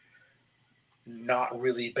like not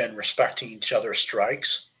really been respecting each other's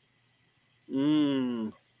strikes.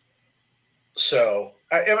 So,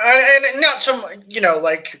 and not so much,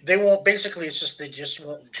 they won't, basically it's just, they just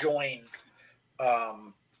won't join,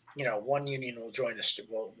 one union will join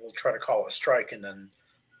will try to call a strike, and then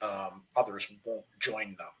others won't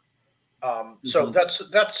join them. So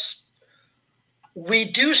that's, we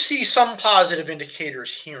do see some positive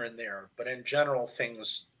indicators here and there, but in general,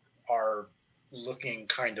 things are looking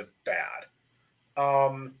kind of bad.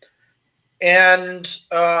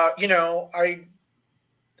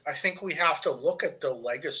 I think we have to look at the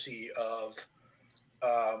legacy of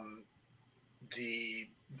the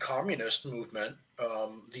communist movement,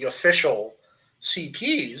 the official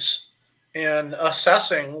CPs, and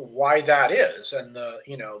assessing why that is, and the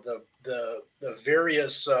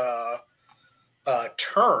various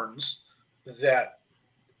turns that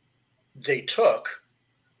they took.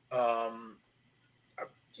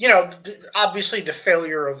 Obviously the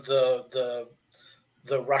failure of the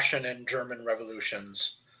Russian and German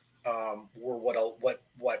revolutions were what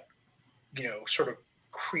sort of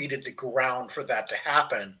created the ground for that to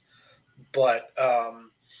happen. But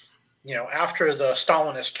after the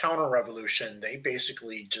Stalinist counter-revolution, they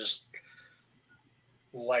basically just,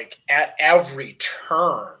 like, at every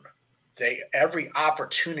turn, every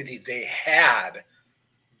opportunity they had,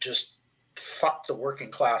 just fucked the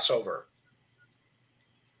working class over.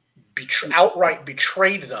 Outright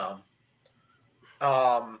betrayed them,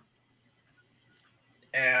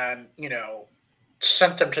 and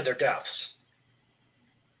sent them to their deaths.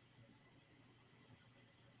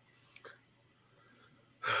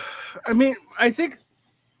 I mean, I think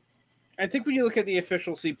when you look at the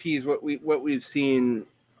official CPs, what we've seen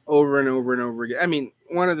over and over and over again. I mean,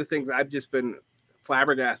 one of the things I've just been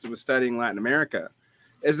flabbergasted with studying Latin America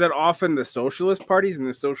is that often the socialist parties and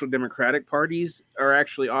the social democratic parties are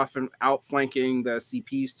actually often outflanking the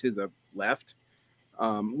CPs to the left,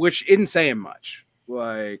 which isn't saying much.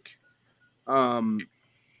 And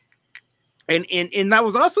And that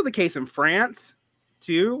was also the case in France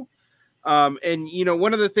too. And you know,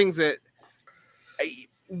 one of the things that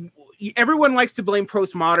everyone likes to blame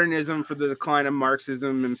postmodernism for the decline of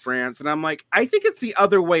Marxism in France, and I'm like, I think it's the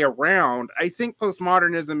other way around. I think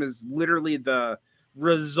postmodernism is literally the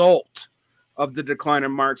result of the decline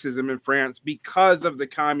of Marxism in France because of the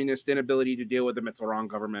communist inability to deal with the Mitterrand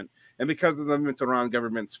government, and because of the Mitterrand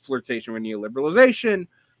government's flirtation with neoliberalization,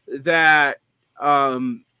 that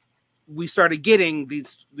we started getting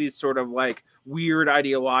these sort of like weird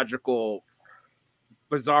ideological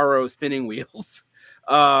bizarro spinning wheels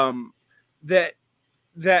that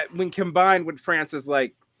when combined with France's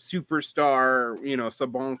like superstar, you know,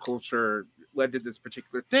 savant culture led to this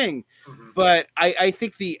particular thing. But I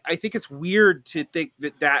think it's weird to think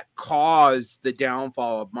that caused the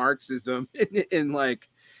downfall of Marxism in France.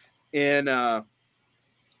 And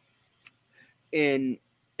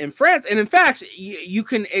in fact, you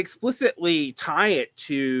can explicitly tie it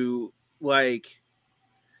to like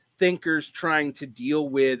thinkers trying to deal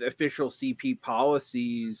with official CP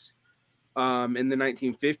policies in the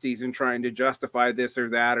 1950s and trying to justify this or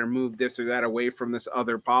that or move this or that away from this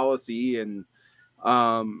other policy. And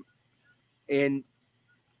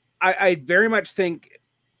I very much think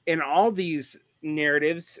in all these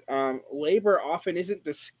narratives, labor often isn't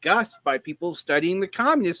discussed by people studying the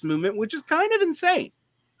communist movement, which is kind of insane.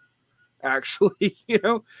 Actually, you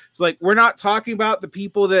know, it's like we're not talking about the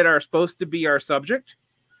people that are supposed to be our subject.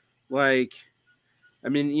 Like, I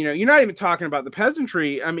mean, you know, you're not even talking about the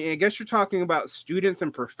peasantry. I mean, I guess you're talking about students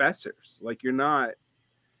and professors. Like, you're not,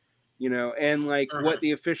 you know, and like what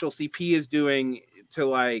the official CP is doing to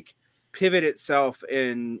like pivot itself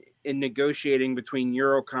in negotiating between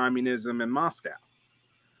Eurocommunism and Moscow.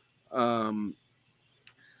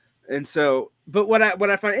 And so, but what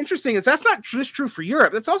I find interesting is that's not just true for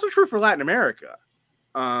Europe. That's also true for Latin America.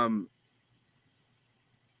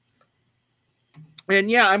 And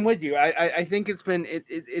yeah, I'm with you. I think it's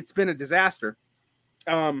been a disaster.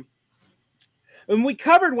 And we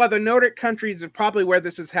covered why the Nordic countries are probably where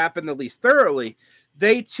this has happened the least thoroughly.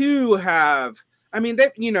 They too have, I mean,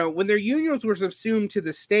 they, you know, when their unions were subsumed to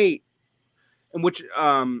the state, in which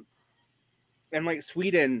and like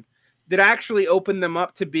Sweden, that actually opened them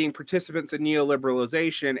up to being participants in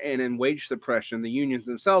neoliberalization and in wage suppression, the unions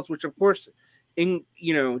themselves, which of course,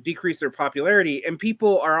 decrease their popularity. And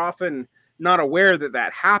people are often not aware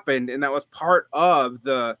that happened, and that was part of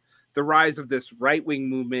the rise of this right-wing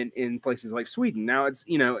movement in places like Sweden. Now it's,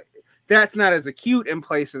 you know, that's not as acute in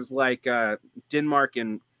places like Denmark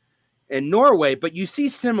and Norway, but you see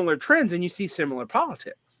similar trends and you see similar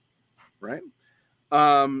politics, right?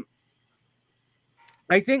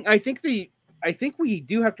 I think we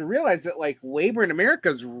do have to realize that like labor in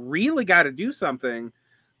America's really got to do something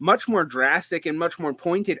much more drastic and much more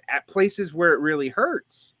pointed at places where it really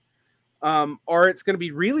hurts. Or it's going to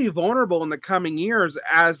be really vulnerable in the coming years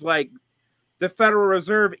as like the Federal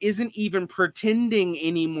Reserve isn't even pretending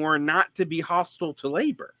anymore not to be hostile to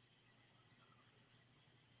labor.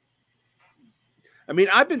 I mean,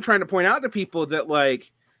 I've been trying to point out to people that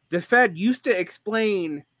like the Fed used to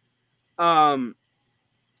explain how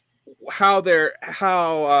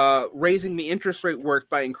raising the interest rate worked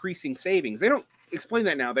by increasing savings. They don't explain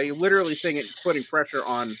that now. They literally saying it's putting pressure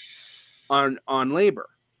on labor,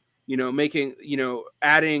 you know, making, you know,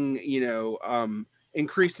 adding, you know,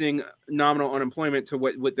 increasing nominal unemployment to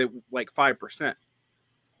what the like 5%.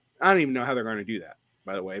 I don't even know how they're going to do that,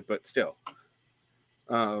 by the way, but still.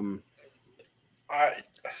 I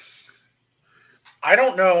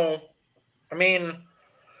don't know. I mean,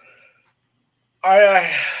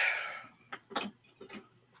 I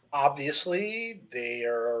obviously they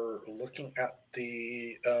are looking at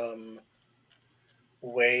the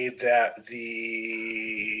way that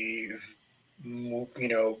the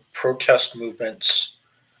protest movements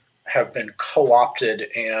have been co-opted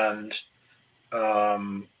and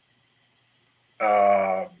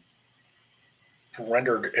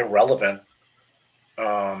rendered irrelevant.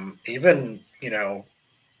 Even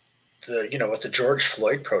with the George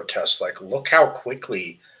Floyd protests, like look how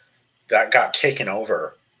quickly that got taken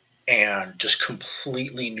over and just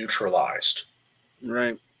completely neutralized.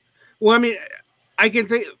 Right. Well, I mean, I can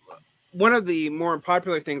think one of the more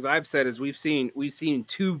popular things I've said is we've seen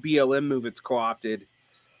two BLM movements co-opted,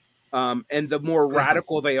 and the more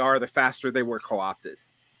radical they are, the faster they were co-opted.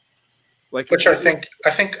 Like, which I think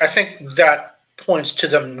that points to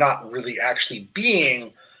them not really actually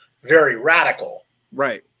being very radical.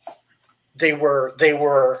 Right. They were.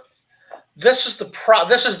 This is the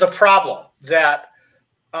problem that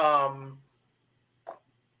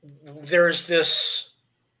there's this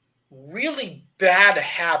really bad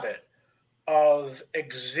habit of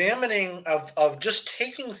examining, of just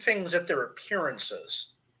taking things at their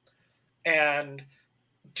appearances and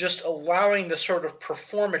just allowing the sort of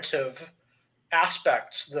performative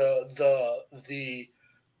aspects, the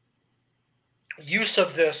use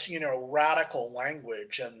of this, radical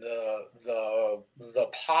language, and the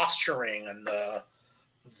posturing, and the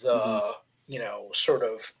sort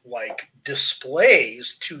of like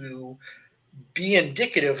displays to be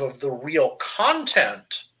indicative of the real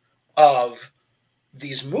content of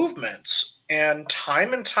these movements. And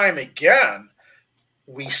time again,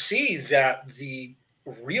 we see that the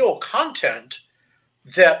real content,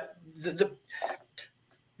 that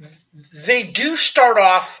they do start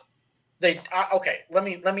off, let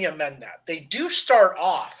me amend that. They do start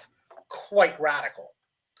off quite radical.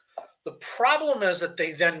 The problem is that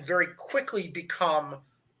they then very quickly become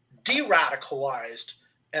de-radicalized,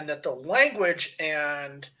 and that the language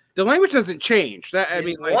doesn't change.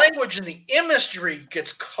 The language and the imagery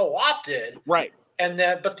gets co-opted, right?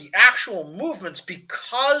 But the actual movements,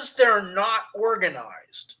 because they're not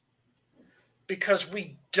organized, because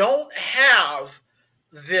we don't have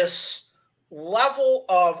this level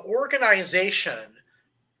of organization,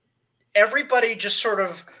 everybody just sort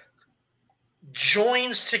of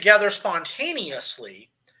joins together spontaneously,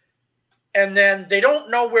 and then they don't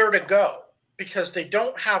know where to go because they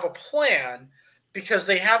don't have a plan, because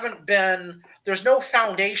there's no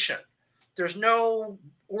foundation, there's no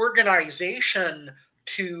organization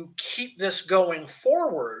to keep this going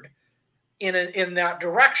forward in that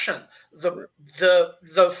direction.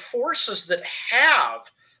 The forces that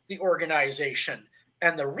have the organization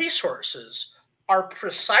and the resources are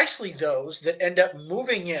precisely those that end up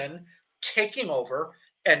moving in, taking over,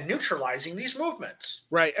 and neutralizing these movements.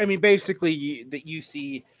 Right. I mean, basically, that you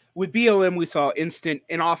see with BLM, we saw instant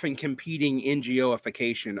and often competing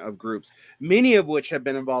NGOification of groups, many of which have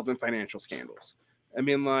been involved in financial scandals. I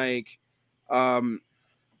mean,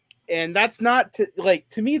 and that's not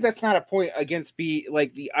to me, that's not a point against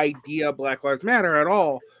the idea of Black Lives Matter at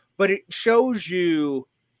all, but it shows you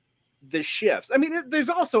the shifts. I mean, there's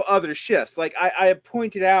also other shifts. Like I have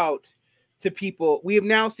pointed out to people, we have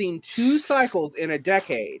now seen 2 cycles in a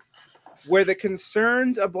decade where the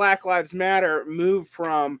concerns of Black Lives Matter move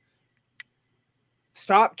from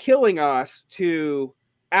stop killing us to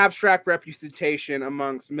abstract representation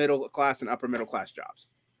amongst middle class and upper middle class jobs.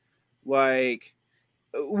 Like,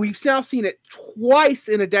 we've now seen it twice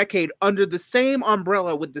in a decade under the same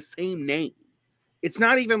umbrella with the same name. It's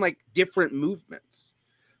not even like different movements.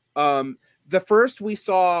 The first, we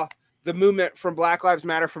saw the movement from Black Lives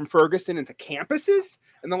Matter from Ferguson into campuses.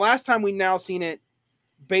 And the last time we now seen it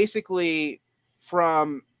basically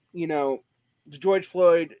from, the George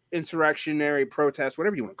Floyd insurrectionary protest,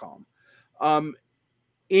 whatever you want to call them,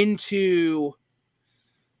 into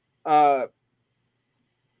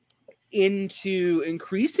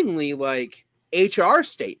increasingly like HR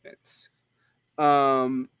statements.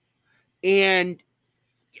 And,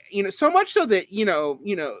 so much so that,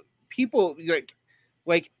 people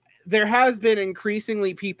like there has been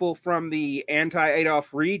increasingly people from the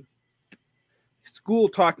anti-Adolf Reed school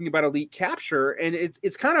talking about elite capture, and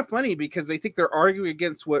it's kind of funny because they think they're arguing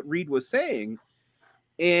against what Reed was saying,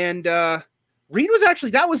 and Reed was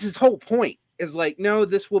actually, that was his whole point, is like, no,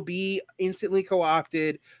 this will be instantly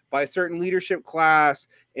co-opted by a certain leadership class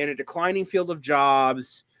in a declining field of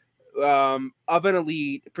jobs, of an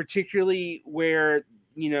elite, particularly where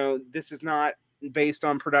this is not based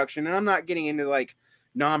on production. And I'm not getting into like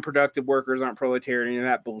non-productive workers aren't proletariat and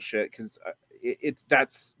that bullshit, because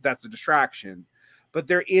that's a distraction. But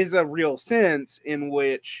there is a real sense in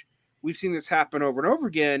which we've seen this happen over and over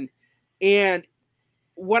again. And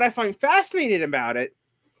what I find fascinating about it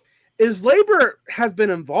is labor has been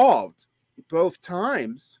involved both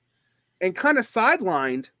times and kind of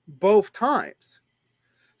sidelined both times.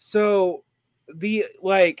 So the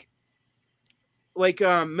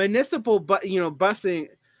municipal, busing,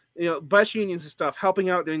 bus unions and stuff helping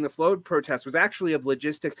out during the Floyd protest was actually of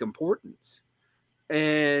logistic importance.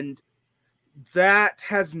 And that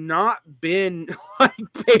has not been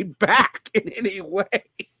paid back in any way.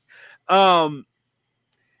 And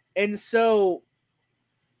so,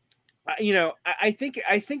 I think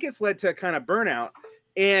it's led to a kind of burnout.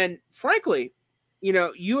 And frankly,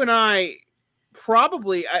 you and I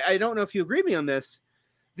probably, I don't know if you agree with me on this,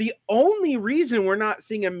 the only reason we're not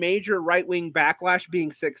seeing a major right-wing backlash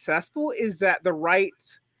being successful is that the right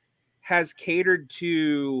has catered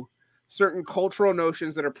to certain cultural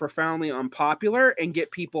notions that are profoundly unpopular and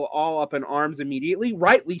get people all up in arms immediately,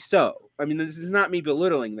 rightly so. I mean, this is not me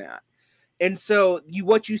belittling that. And so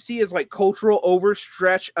what you see is like cultural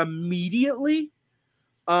overstretch immediately,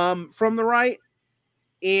 from the right,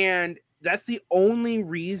 and that's the only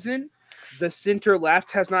reason the center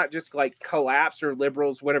left has not just like collapsed, or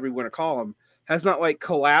liberals, whatever you want to call them, has not like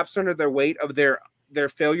collapsed under the weight of their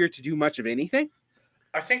failure to do much of anything.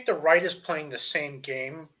 I think the right is playing the same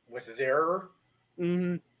game with their.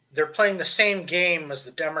 Mm-hmm. They're playing the same game as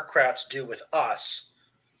the Democrats do with us,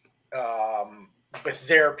 with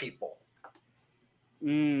their people.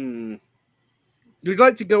 Would you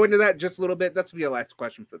like to go into that just a little bit? That's be a last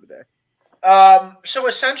question for the day. So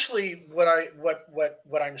essentially, what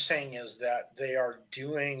I'm saying is that they are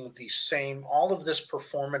doing the same, all of this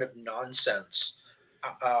performative nonsense,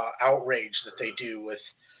 outrage that they do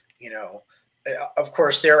with, of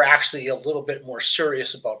course, they're actually a little bit more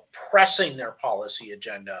serious about pressing their policy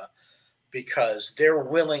agenda because they're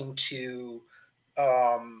willing to,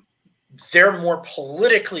 they're more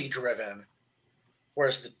politically driven,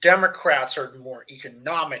 whereas the Democrats are more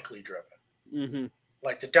economically driven. Mm-hmm.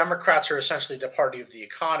 Like the Democrats are essentially the party of the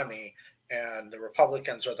economy, and the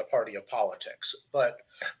Republicans are the party of politics. But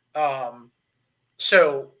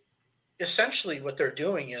so essentially, what they're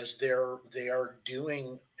doing is they are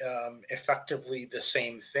doing effectively the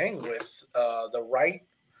same thing with the right,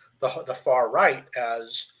 the far right,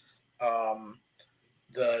 as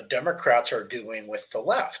the Democrats are doing with the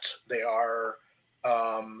left. They are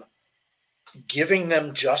giving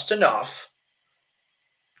them just enough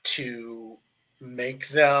to make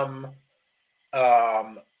them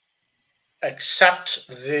accept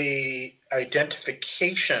the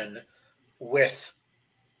identification with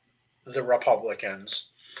the Republicans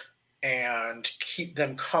and keep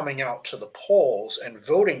them coming out to the polls and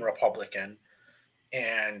voting Republican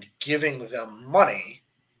and giving them money,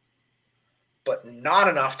 but not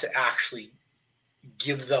enough to actually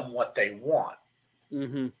give them what they want.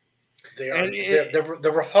 Mm-hmm.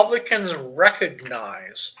 The Republicans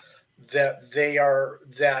recognize that the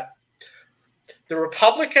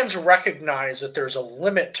Republicans recognize that there's a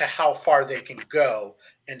limit to how far they can go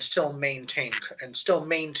and still maintain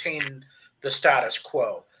the status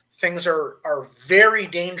quo. Things are very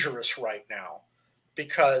dangerous right now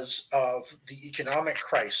because of the economic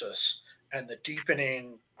crisis and the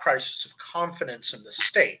deepening crisis of confidence in the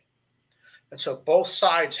state. And so both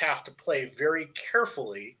sides have to play very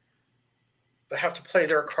carefully. They have to play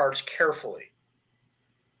their cards carefully.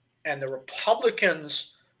 And the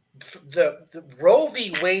Republicans, the Roe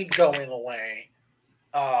v. Wade going away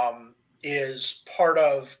is part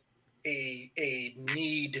of a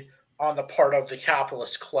need on the part of the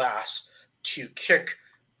capitalist class to kick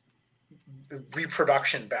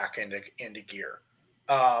reproduction back into gear.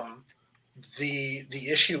 The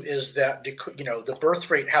issue is that the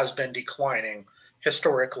birth rate has been declining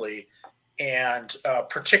historically, and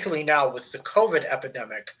particularly now with the COVID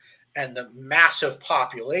epidemic and the massive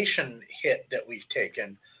population hit that we've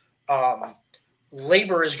taken,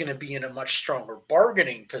 labor is going to be in a much stronger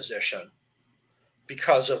bargaining position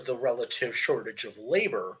because of the relative shortage of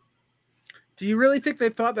labor. Do you really think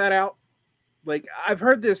they've thought that out? Like, I've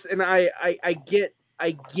heard this, and I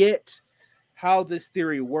get how this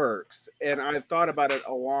theory works, and I've thought about it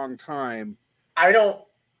a long time. I don't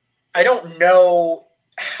know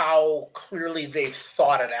how clearly they've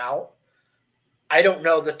thought it out. I don't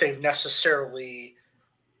know that they've necessarily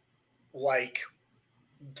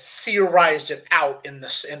theorized it out in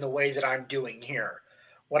the way that I'm doing here.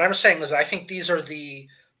 What I'm saying is I think these are the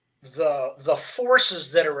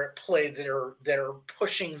forces that are at play that are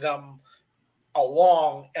pushing them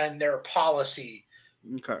along, and their policy,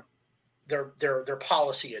 their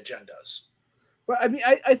policy agendas. Well, I mean,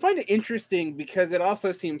 I find it interesting because it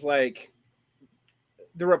also seems like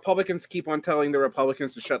the Republicans keep on telling the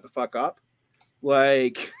Republicans to shut the fuck up.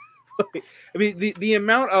 Like, I mean, the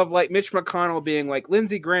amount of like Mitch McConnell being like,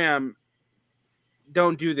 Lindsey Graham,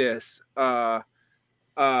 don't do this.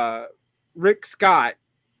 Rick Scott,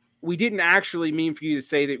 we didn't actually mean for you to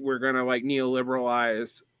say that we're gonna like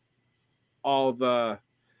neoliberalize all the,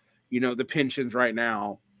 the pensions right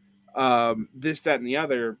now. This, that, and the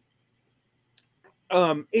other.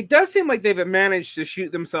 It does seem like they've managed to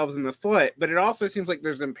shoot themselves in the foot, but it also seems like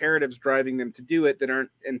there's imperatives driving them to do it that aren't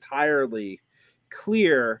entirely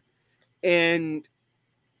clear. And,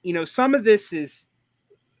 some of this is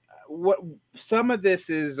a lot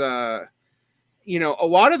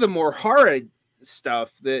of the more horrid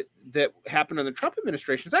stuff that happened in the Trump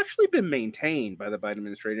administration has actually been maintained by the Biden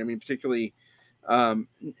administration. I mean, particularly,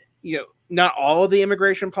 not all of the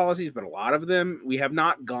immigration policies, but a lot of them. We have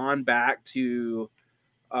not gone back to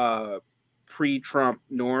pre-Trump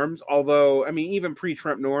norms, although, I mean, even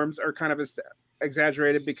pre-Trump norms are kind of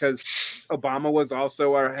exaggerated because Obama was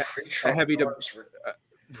also a heavy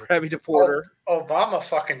heavy deporter. Obama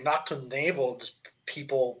fucking not enabled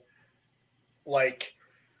people like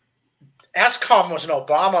ASCOM was an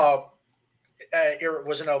Obama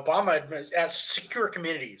as secure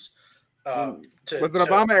communities. Was an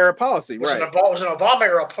Obama era policy, right? Was an Obama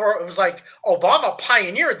era. It was like Obama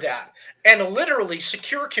pioneered that, and literally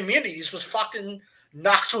secure communities was fucking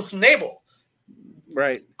knocked with enable.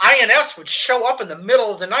 Right. INS would show up in the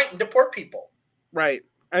middle of the night and deport people. Right.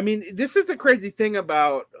 I mean, this is the crazy thing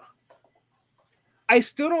about. I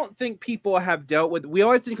still don't think people have dealt with. We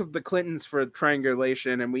always think of the Clintons for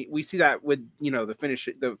triangulation, and we see that with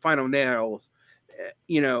the final nails,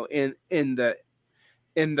 in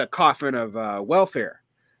the coffin of welfare,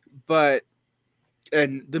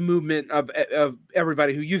 and the movement of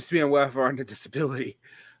everybody who used to be on welfare onto disability.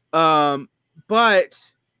 But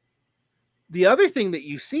the other thing that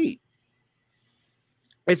you see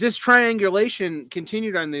is this triangulation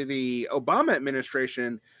continued under the Obama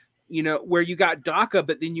administration, where you got DACA,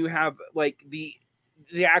 but then you have like the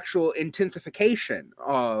actual intensification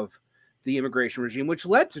of the immigration regime, which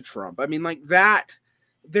led to Trump. I mean, like that,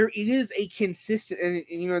 there is a consistent,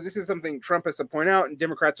 and this is something Trump has to point out, and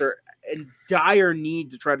Democrats are in dire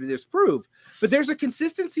need to try to disprove, but there's a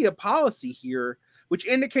consistency of policy here, which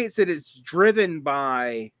indicates that it's driven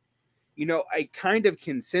by, a kind of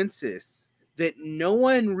consensus that no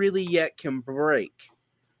one really yet can break.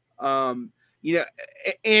 And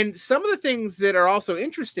some of the things that are also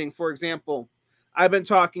interesting, for example, I've been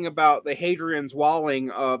talking about the Hadrian's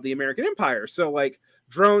walling of the American empire. So like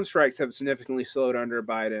drone strikes have significantly slowed under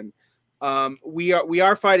Biden. We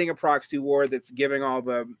are fighting a proxy war that's giving all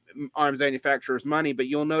the arms manufacturers money, but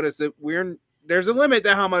you'll notice that there's a limit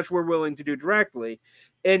to how much we're willing to do directly.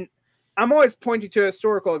 And I'm always pointing to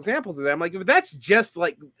historical examples of that. I'm like, if that's just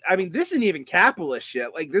like, I mean, this isn't even capitalist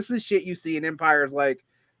shit. Like this is shit you see in empires like,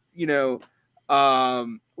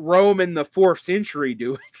 Rome in the 4th century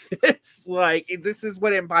doing this. Like this is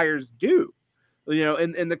what empires do,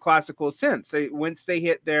 in the classical sense. Once they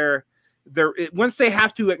have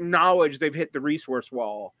to acknowledge they've hit the resource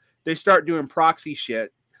wall, they start doing proxy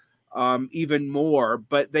shit even more,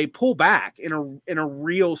 but they pull back in a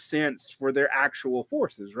real sense for their actual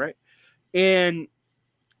forces, right? And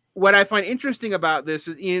what I find interesting about this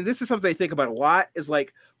is, this is something I think about a lot, is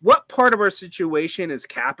like, what part of our situation is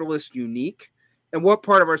capitalist unique, and what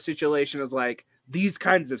part of our situation is like these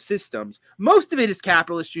kinds of systems. Most of it is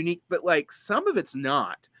capitalist unique, but like some of it's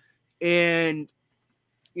not. And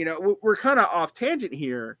we're kind of off tangent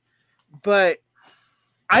here, but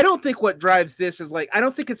I don't think what drives this is like, I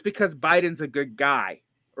don't think it's because Biden's a good guy,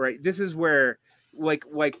 right? This is where like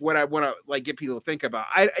what I want to like get people to think about.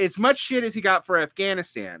 As much shit as he got for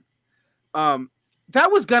Afghanistan,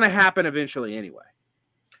 that was gonna happen eventually anyway.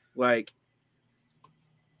 Like,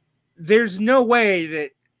 there's no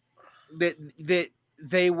way that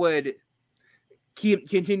they would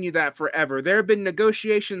continue that forever. There have been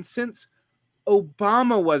negotiations since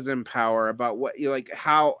Obama was in power about what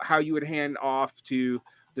how you would hand off to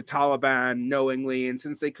the Taliban knowingly, and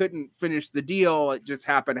since they couldn't finish the deal, it just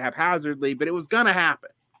happened haphazardly, but it was gonna happen.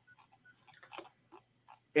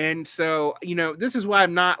 And so, this is why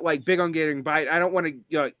I'm not like big on getting Biden. I don't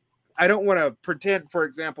want to pretend, for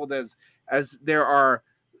example, as there are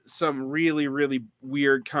some really, really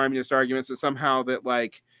weird communist arguments that somehow that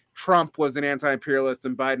like Trump was an anti-imperialist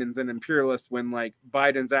and Biden's an imperialist, when like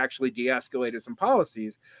Biden's actually de-escalated some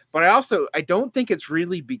policies. But I don't think it's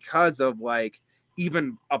really because of like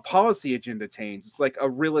even a policy agenda change. It's like a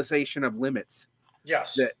realization of limits.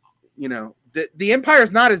 Yes. That, the empire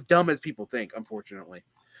is not as dumb as people think, unfortunately.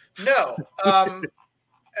 No.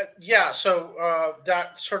 Yeah. So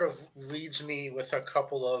that sort of leads me with a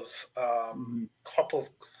couple of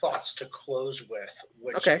thoughts to close with,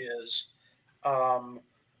 which is,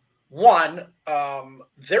 one,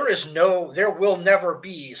 there will never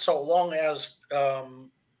be, so long as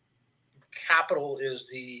capital is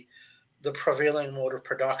the prevailing mode of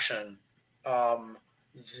production,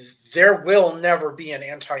 there will never be an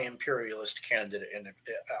anti-imperialist candidate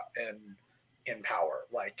in power.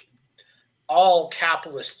 Like, all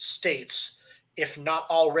capitalist states, if not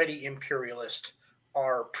already imperialist,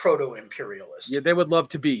 are proto-imperialist. Yeah, they would love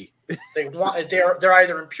to be. They're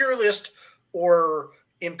either imperialist or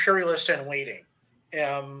imperialist in waiting.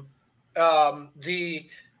 Another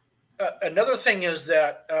thing is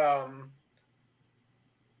that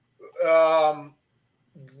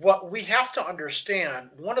what we have to understand,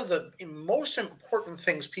 one of the most important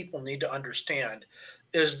things people need to understand,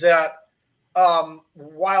 is that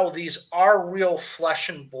while these are real flesh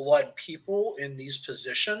and blood people in these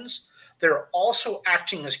positions, they're also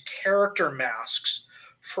acting as character masks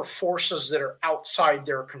for forces that are outside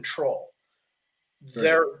their control.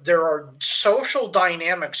 Right. There are social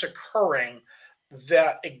dynamics occurring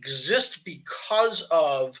that exist because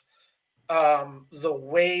of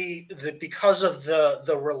because of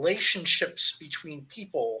the relationships between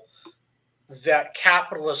people that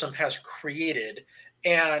capitalism has created,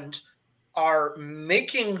 and are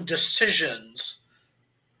making decisions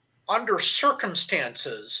under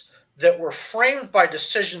circumstances that were framed by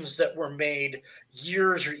decisions that were made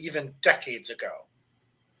years or even decades ago.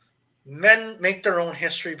 Men make their own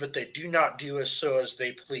history, but they do not do as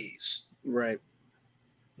they please. Right.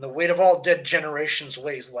 The weight of all dead generations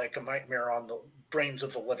weighs like a nightmare on the brains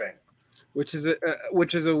of the living. Which is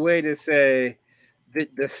a way to say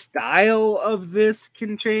that the style of this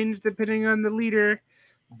can change depending on the leader,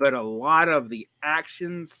 but a lot of the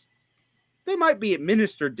actions, they might be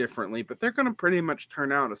administered differently, but they're going to pretty much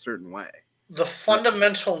turn out a certain way. The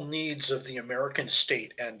fundamental needs of the American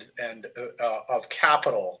state and of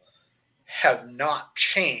capital have not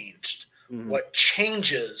changed. Mm-hmm. What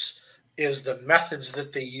changes is the methods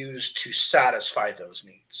that they use to satisfy those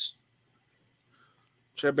needs.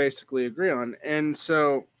 Which I basically agree on. And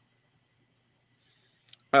so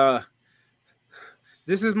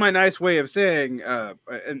this is my nice way of saying,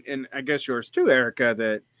 and I guess yours too, Erika,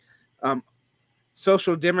 that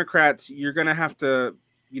social democrats, you're going to have to,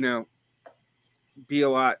 be a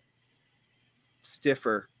lot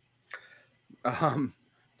stiffer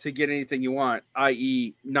to get anything you want,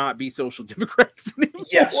 i.e. not be social democrats anymore.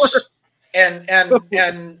 Yes. And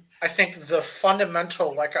I think the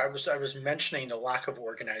fundamental, like I was mentioning, the lack of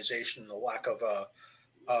organization, the lack of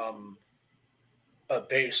a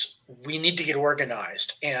base, we need to get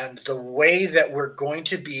organized. And the way that we're going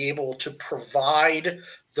to be able to provide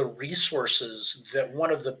the resources, that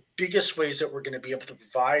one of the biggest ways that we're going to be able to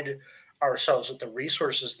provide ourselves with the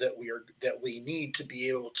resources that we need to be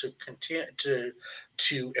able to continue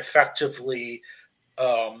to effectively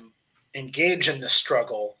engage in this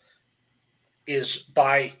struggle is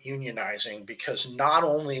by unionizing, because not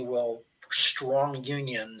only will strong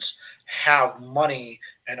unions have money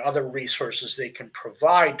and other resources they can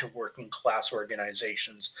provide to working class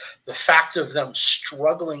organizations, the fact of them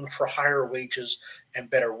struggling for higher wages and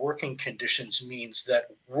better working conditions means that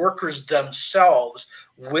workers themselves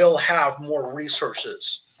will have more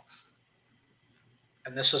resources.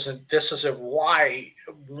 And this is why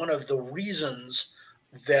one of the reasons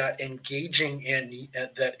that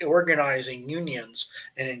that organizing unions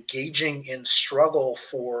and engaging in struggle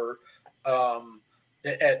for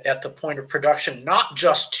at the point of production, not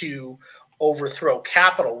just to overthrow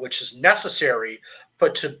capital, which is necessary,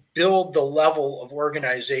 but to build the level of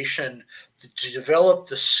organization, to develop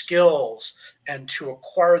the skills, and to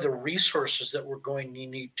acquire the resources that we're going to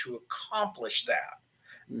need to accomplish that.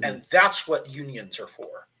 Mm-hmm. And that's what unions are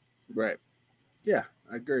for. Right. Yeah,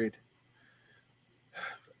 agreed.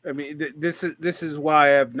 I mean, this is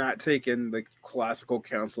why I've not taken the classical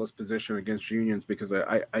councilist position against unions, because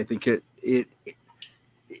I think it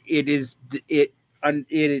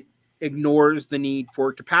ignores the need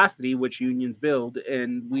for capacity, which unions build,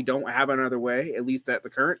 and we don't have another way, at least at the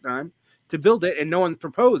current time, to build it, and no one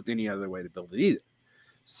proposed any other way to build it either.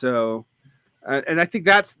 So, and I think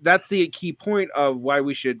that's the key point of why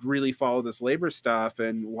we should really follow this labor stuff,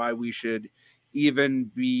 and why we should even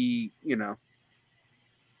be,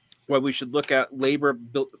 why we should look at labor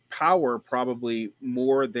built power probably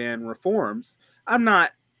more than reforms. I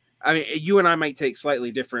mean, you and I might take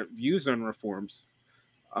slightly different views on reforms.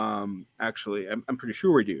 Actually, I'm pretty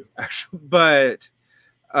sure we do. Actually, but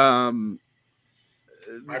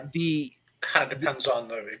the kind of depends on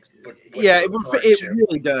the. It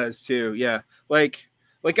really does too. Yeah, like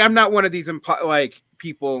I'm not one of these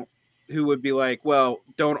people who would be like, well,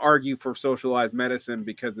 don't argue for socialized medicine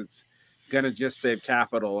because it's gonna just save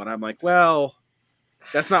capital, and I'm like, well,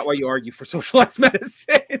 that's not why you argue for socialized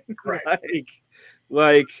medicine. Right.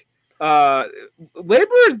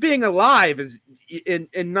 Laborers being alive is and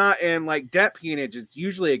debt peonage is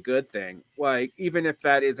usually a good thing. Like, even if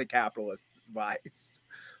that is a capitalist vice.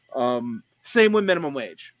 Same with minimum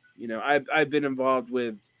wage. I've been involved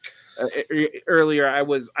with earlier. I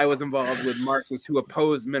was involved with Marxists who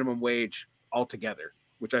opposed minimum wage altogether,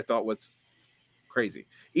 which I thought was crazy.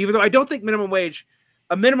 Even though I don't think a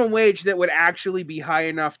minimum wage that would actually be high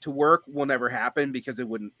enough to work will never happen, because it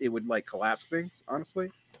would like collapse things, honestly.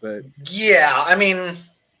 But yeah, I mean,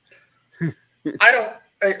 I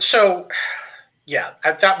don't. So yeah,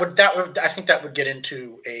 I think that would get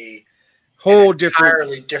into a whole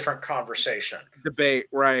entirely different conversation, debate,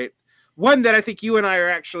 right? One that I think you and I are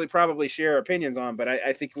actually probably share opinions on, but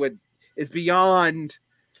I think is beyond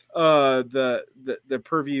the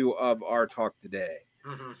purview of our talk today.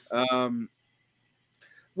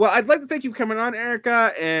 Well, I'd like to thank you for coming on,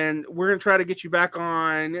 Erika, and we're gonna try to get you back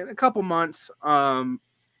on in a couple months.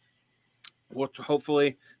 Which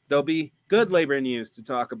hopefully there'll be good labor news to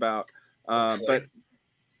talk about. But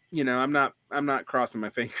I'm not crossing my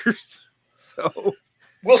fingers. So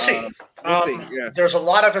we'll see. We'll see. Yeah. There's a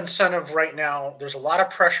lot of incentive right now. There's a lot of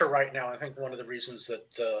pressure right now. I think one of the reasons that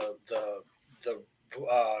the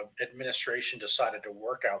administration decided to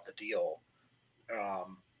work out the deal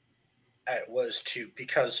it was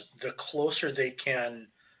because the closer they can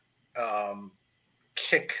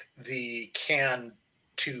kick the can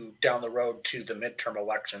to down the road to the midterm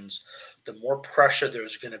elections, the more pressure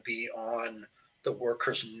there's going to be on the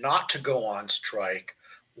workers not to go on strike,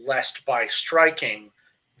 lest by striking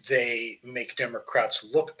they make Democrats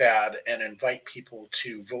look bad and invite people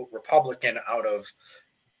to vote Republican out of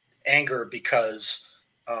anger because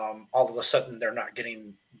all of a sudden they're not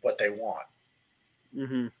getting what they want.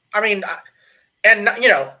 I mean, and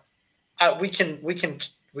we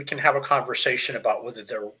can have a conversation about whether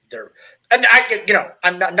they're and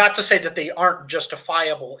I'm not to say that they aren't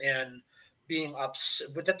justifiable in being upset,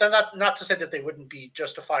 but not to say that they wouldn't be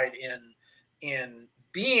justified in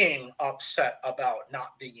being upset about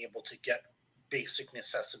not being able to get basic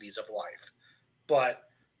necessities of life. But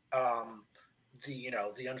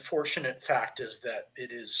the unfortunate fact is that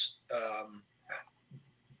it is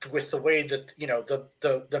with the way that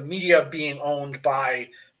the media being owned by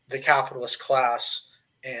the capitalist class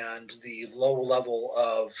and the low level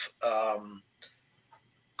of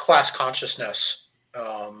class consciousness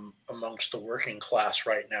amongst the working class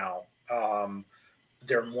right now,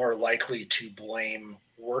 they're more likely to blame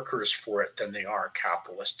workers for it than they are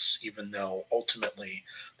capitalists, even though ultimately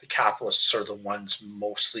the capitalists are the ones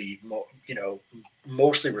mostly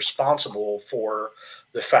responsible for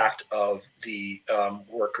the fact of the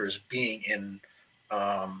workers being in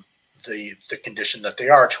the condition that they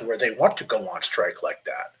are, to where they want to go on strike like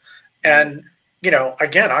that. And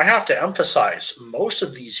again, I have to emphasize, most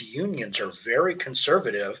of these unions are very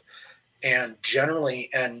conservative, and generally,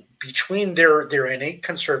 and between their innate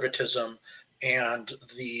conservatism and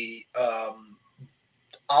the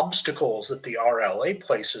obstacles that the RLA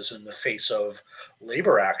places in the face of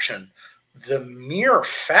labor action, the mere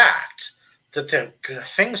fact that the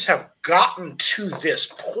things have gotten to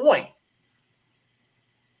this point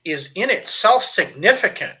is in itself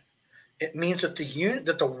significant. It means that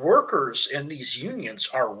the workers in these unions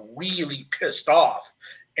are really pissed off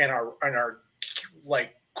and are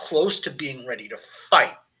like close to being ready to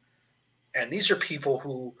fight. And these are people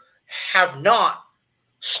who have not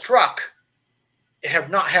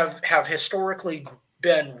have historically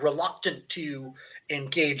been reluctant to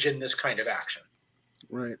engage in this kind of action.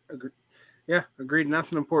 Right. Yeah, agreed. And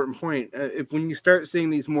that's an important point. When you start seeing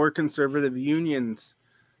these more conservative unions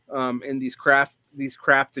and these craft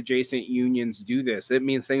adjacent unions do this, it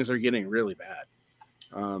means things are getting really bad.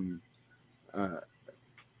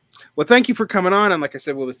 Well, thank you for coming on. And like I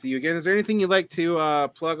said, we'll see you again. Is there anything you'd like to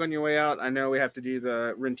plug on your way out? I know we have to do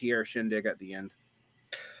the Rentier shindig at the end.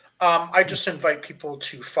 I just invite people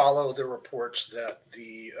to follow the reports that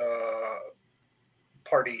the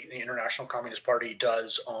International Communist Party,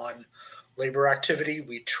 does on labor activity.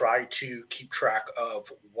 We try to keep track of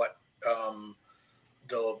what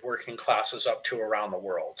the working class is up to around the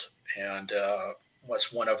world. And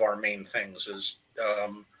what's one of our main things is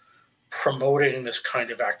promoting this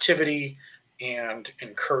kind of activity and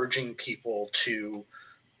encouraging people to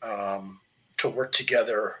work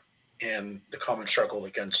together in the common struggle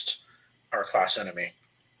against our class enemy.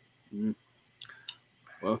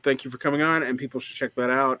 Well, thank you for coming on, and people should check that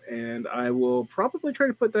out. And I will probably try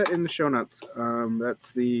to put that in the show notes.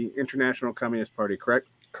 That's the International Communist Party, correct?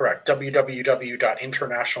 Correct.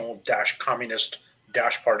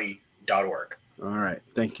 www.international-communist-party.org. All right.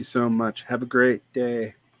 Thank you so much. Have a great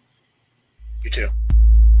day. You too.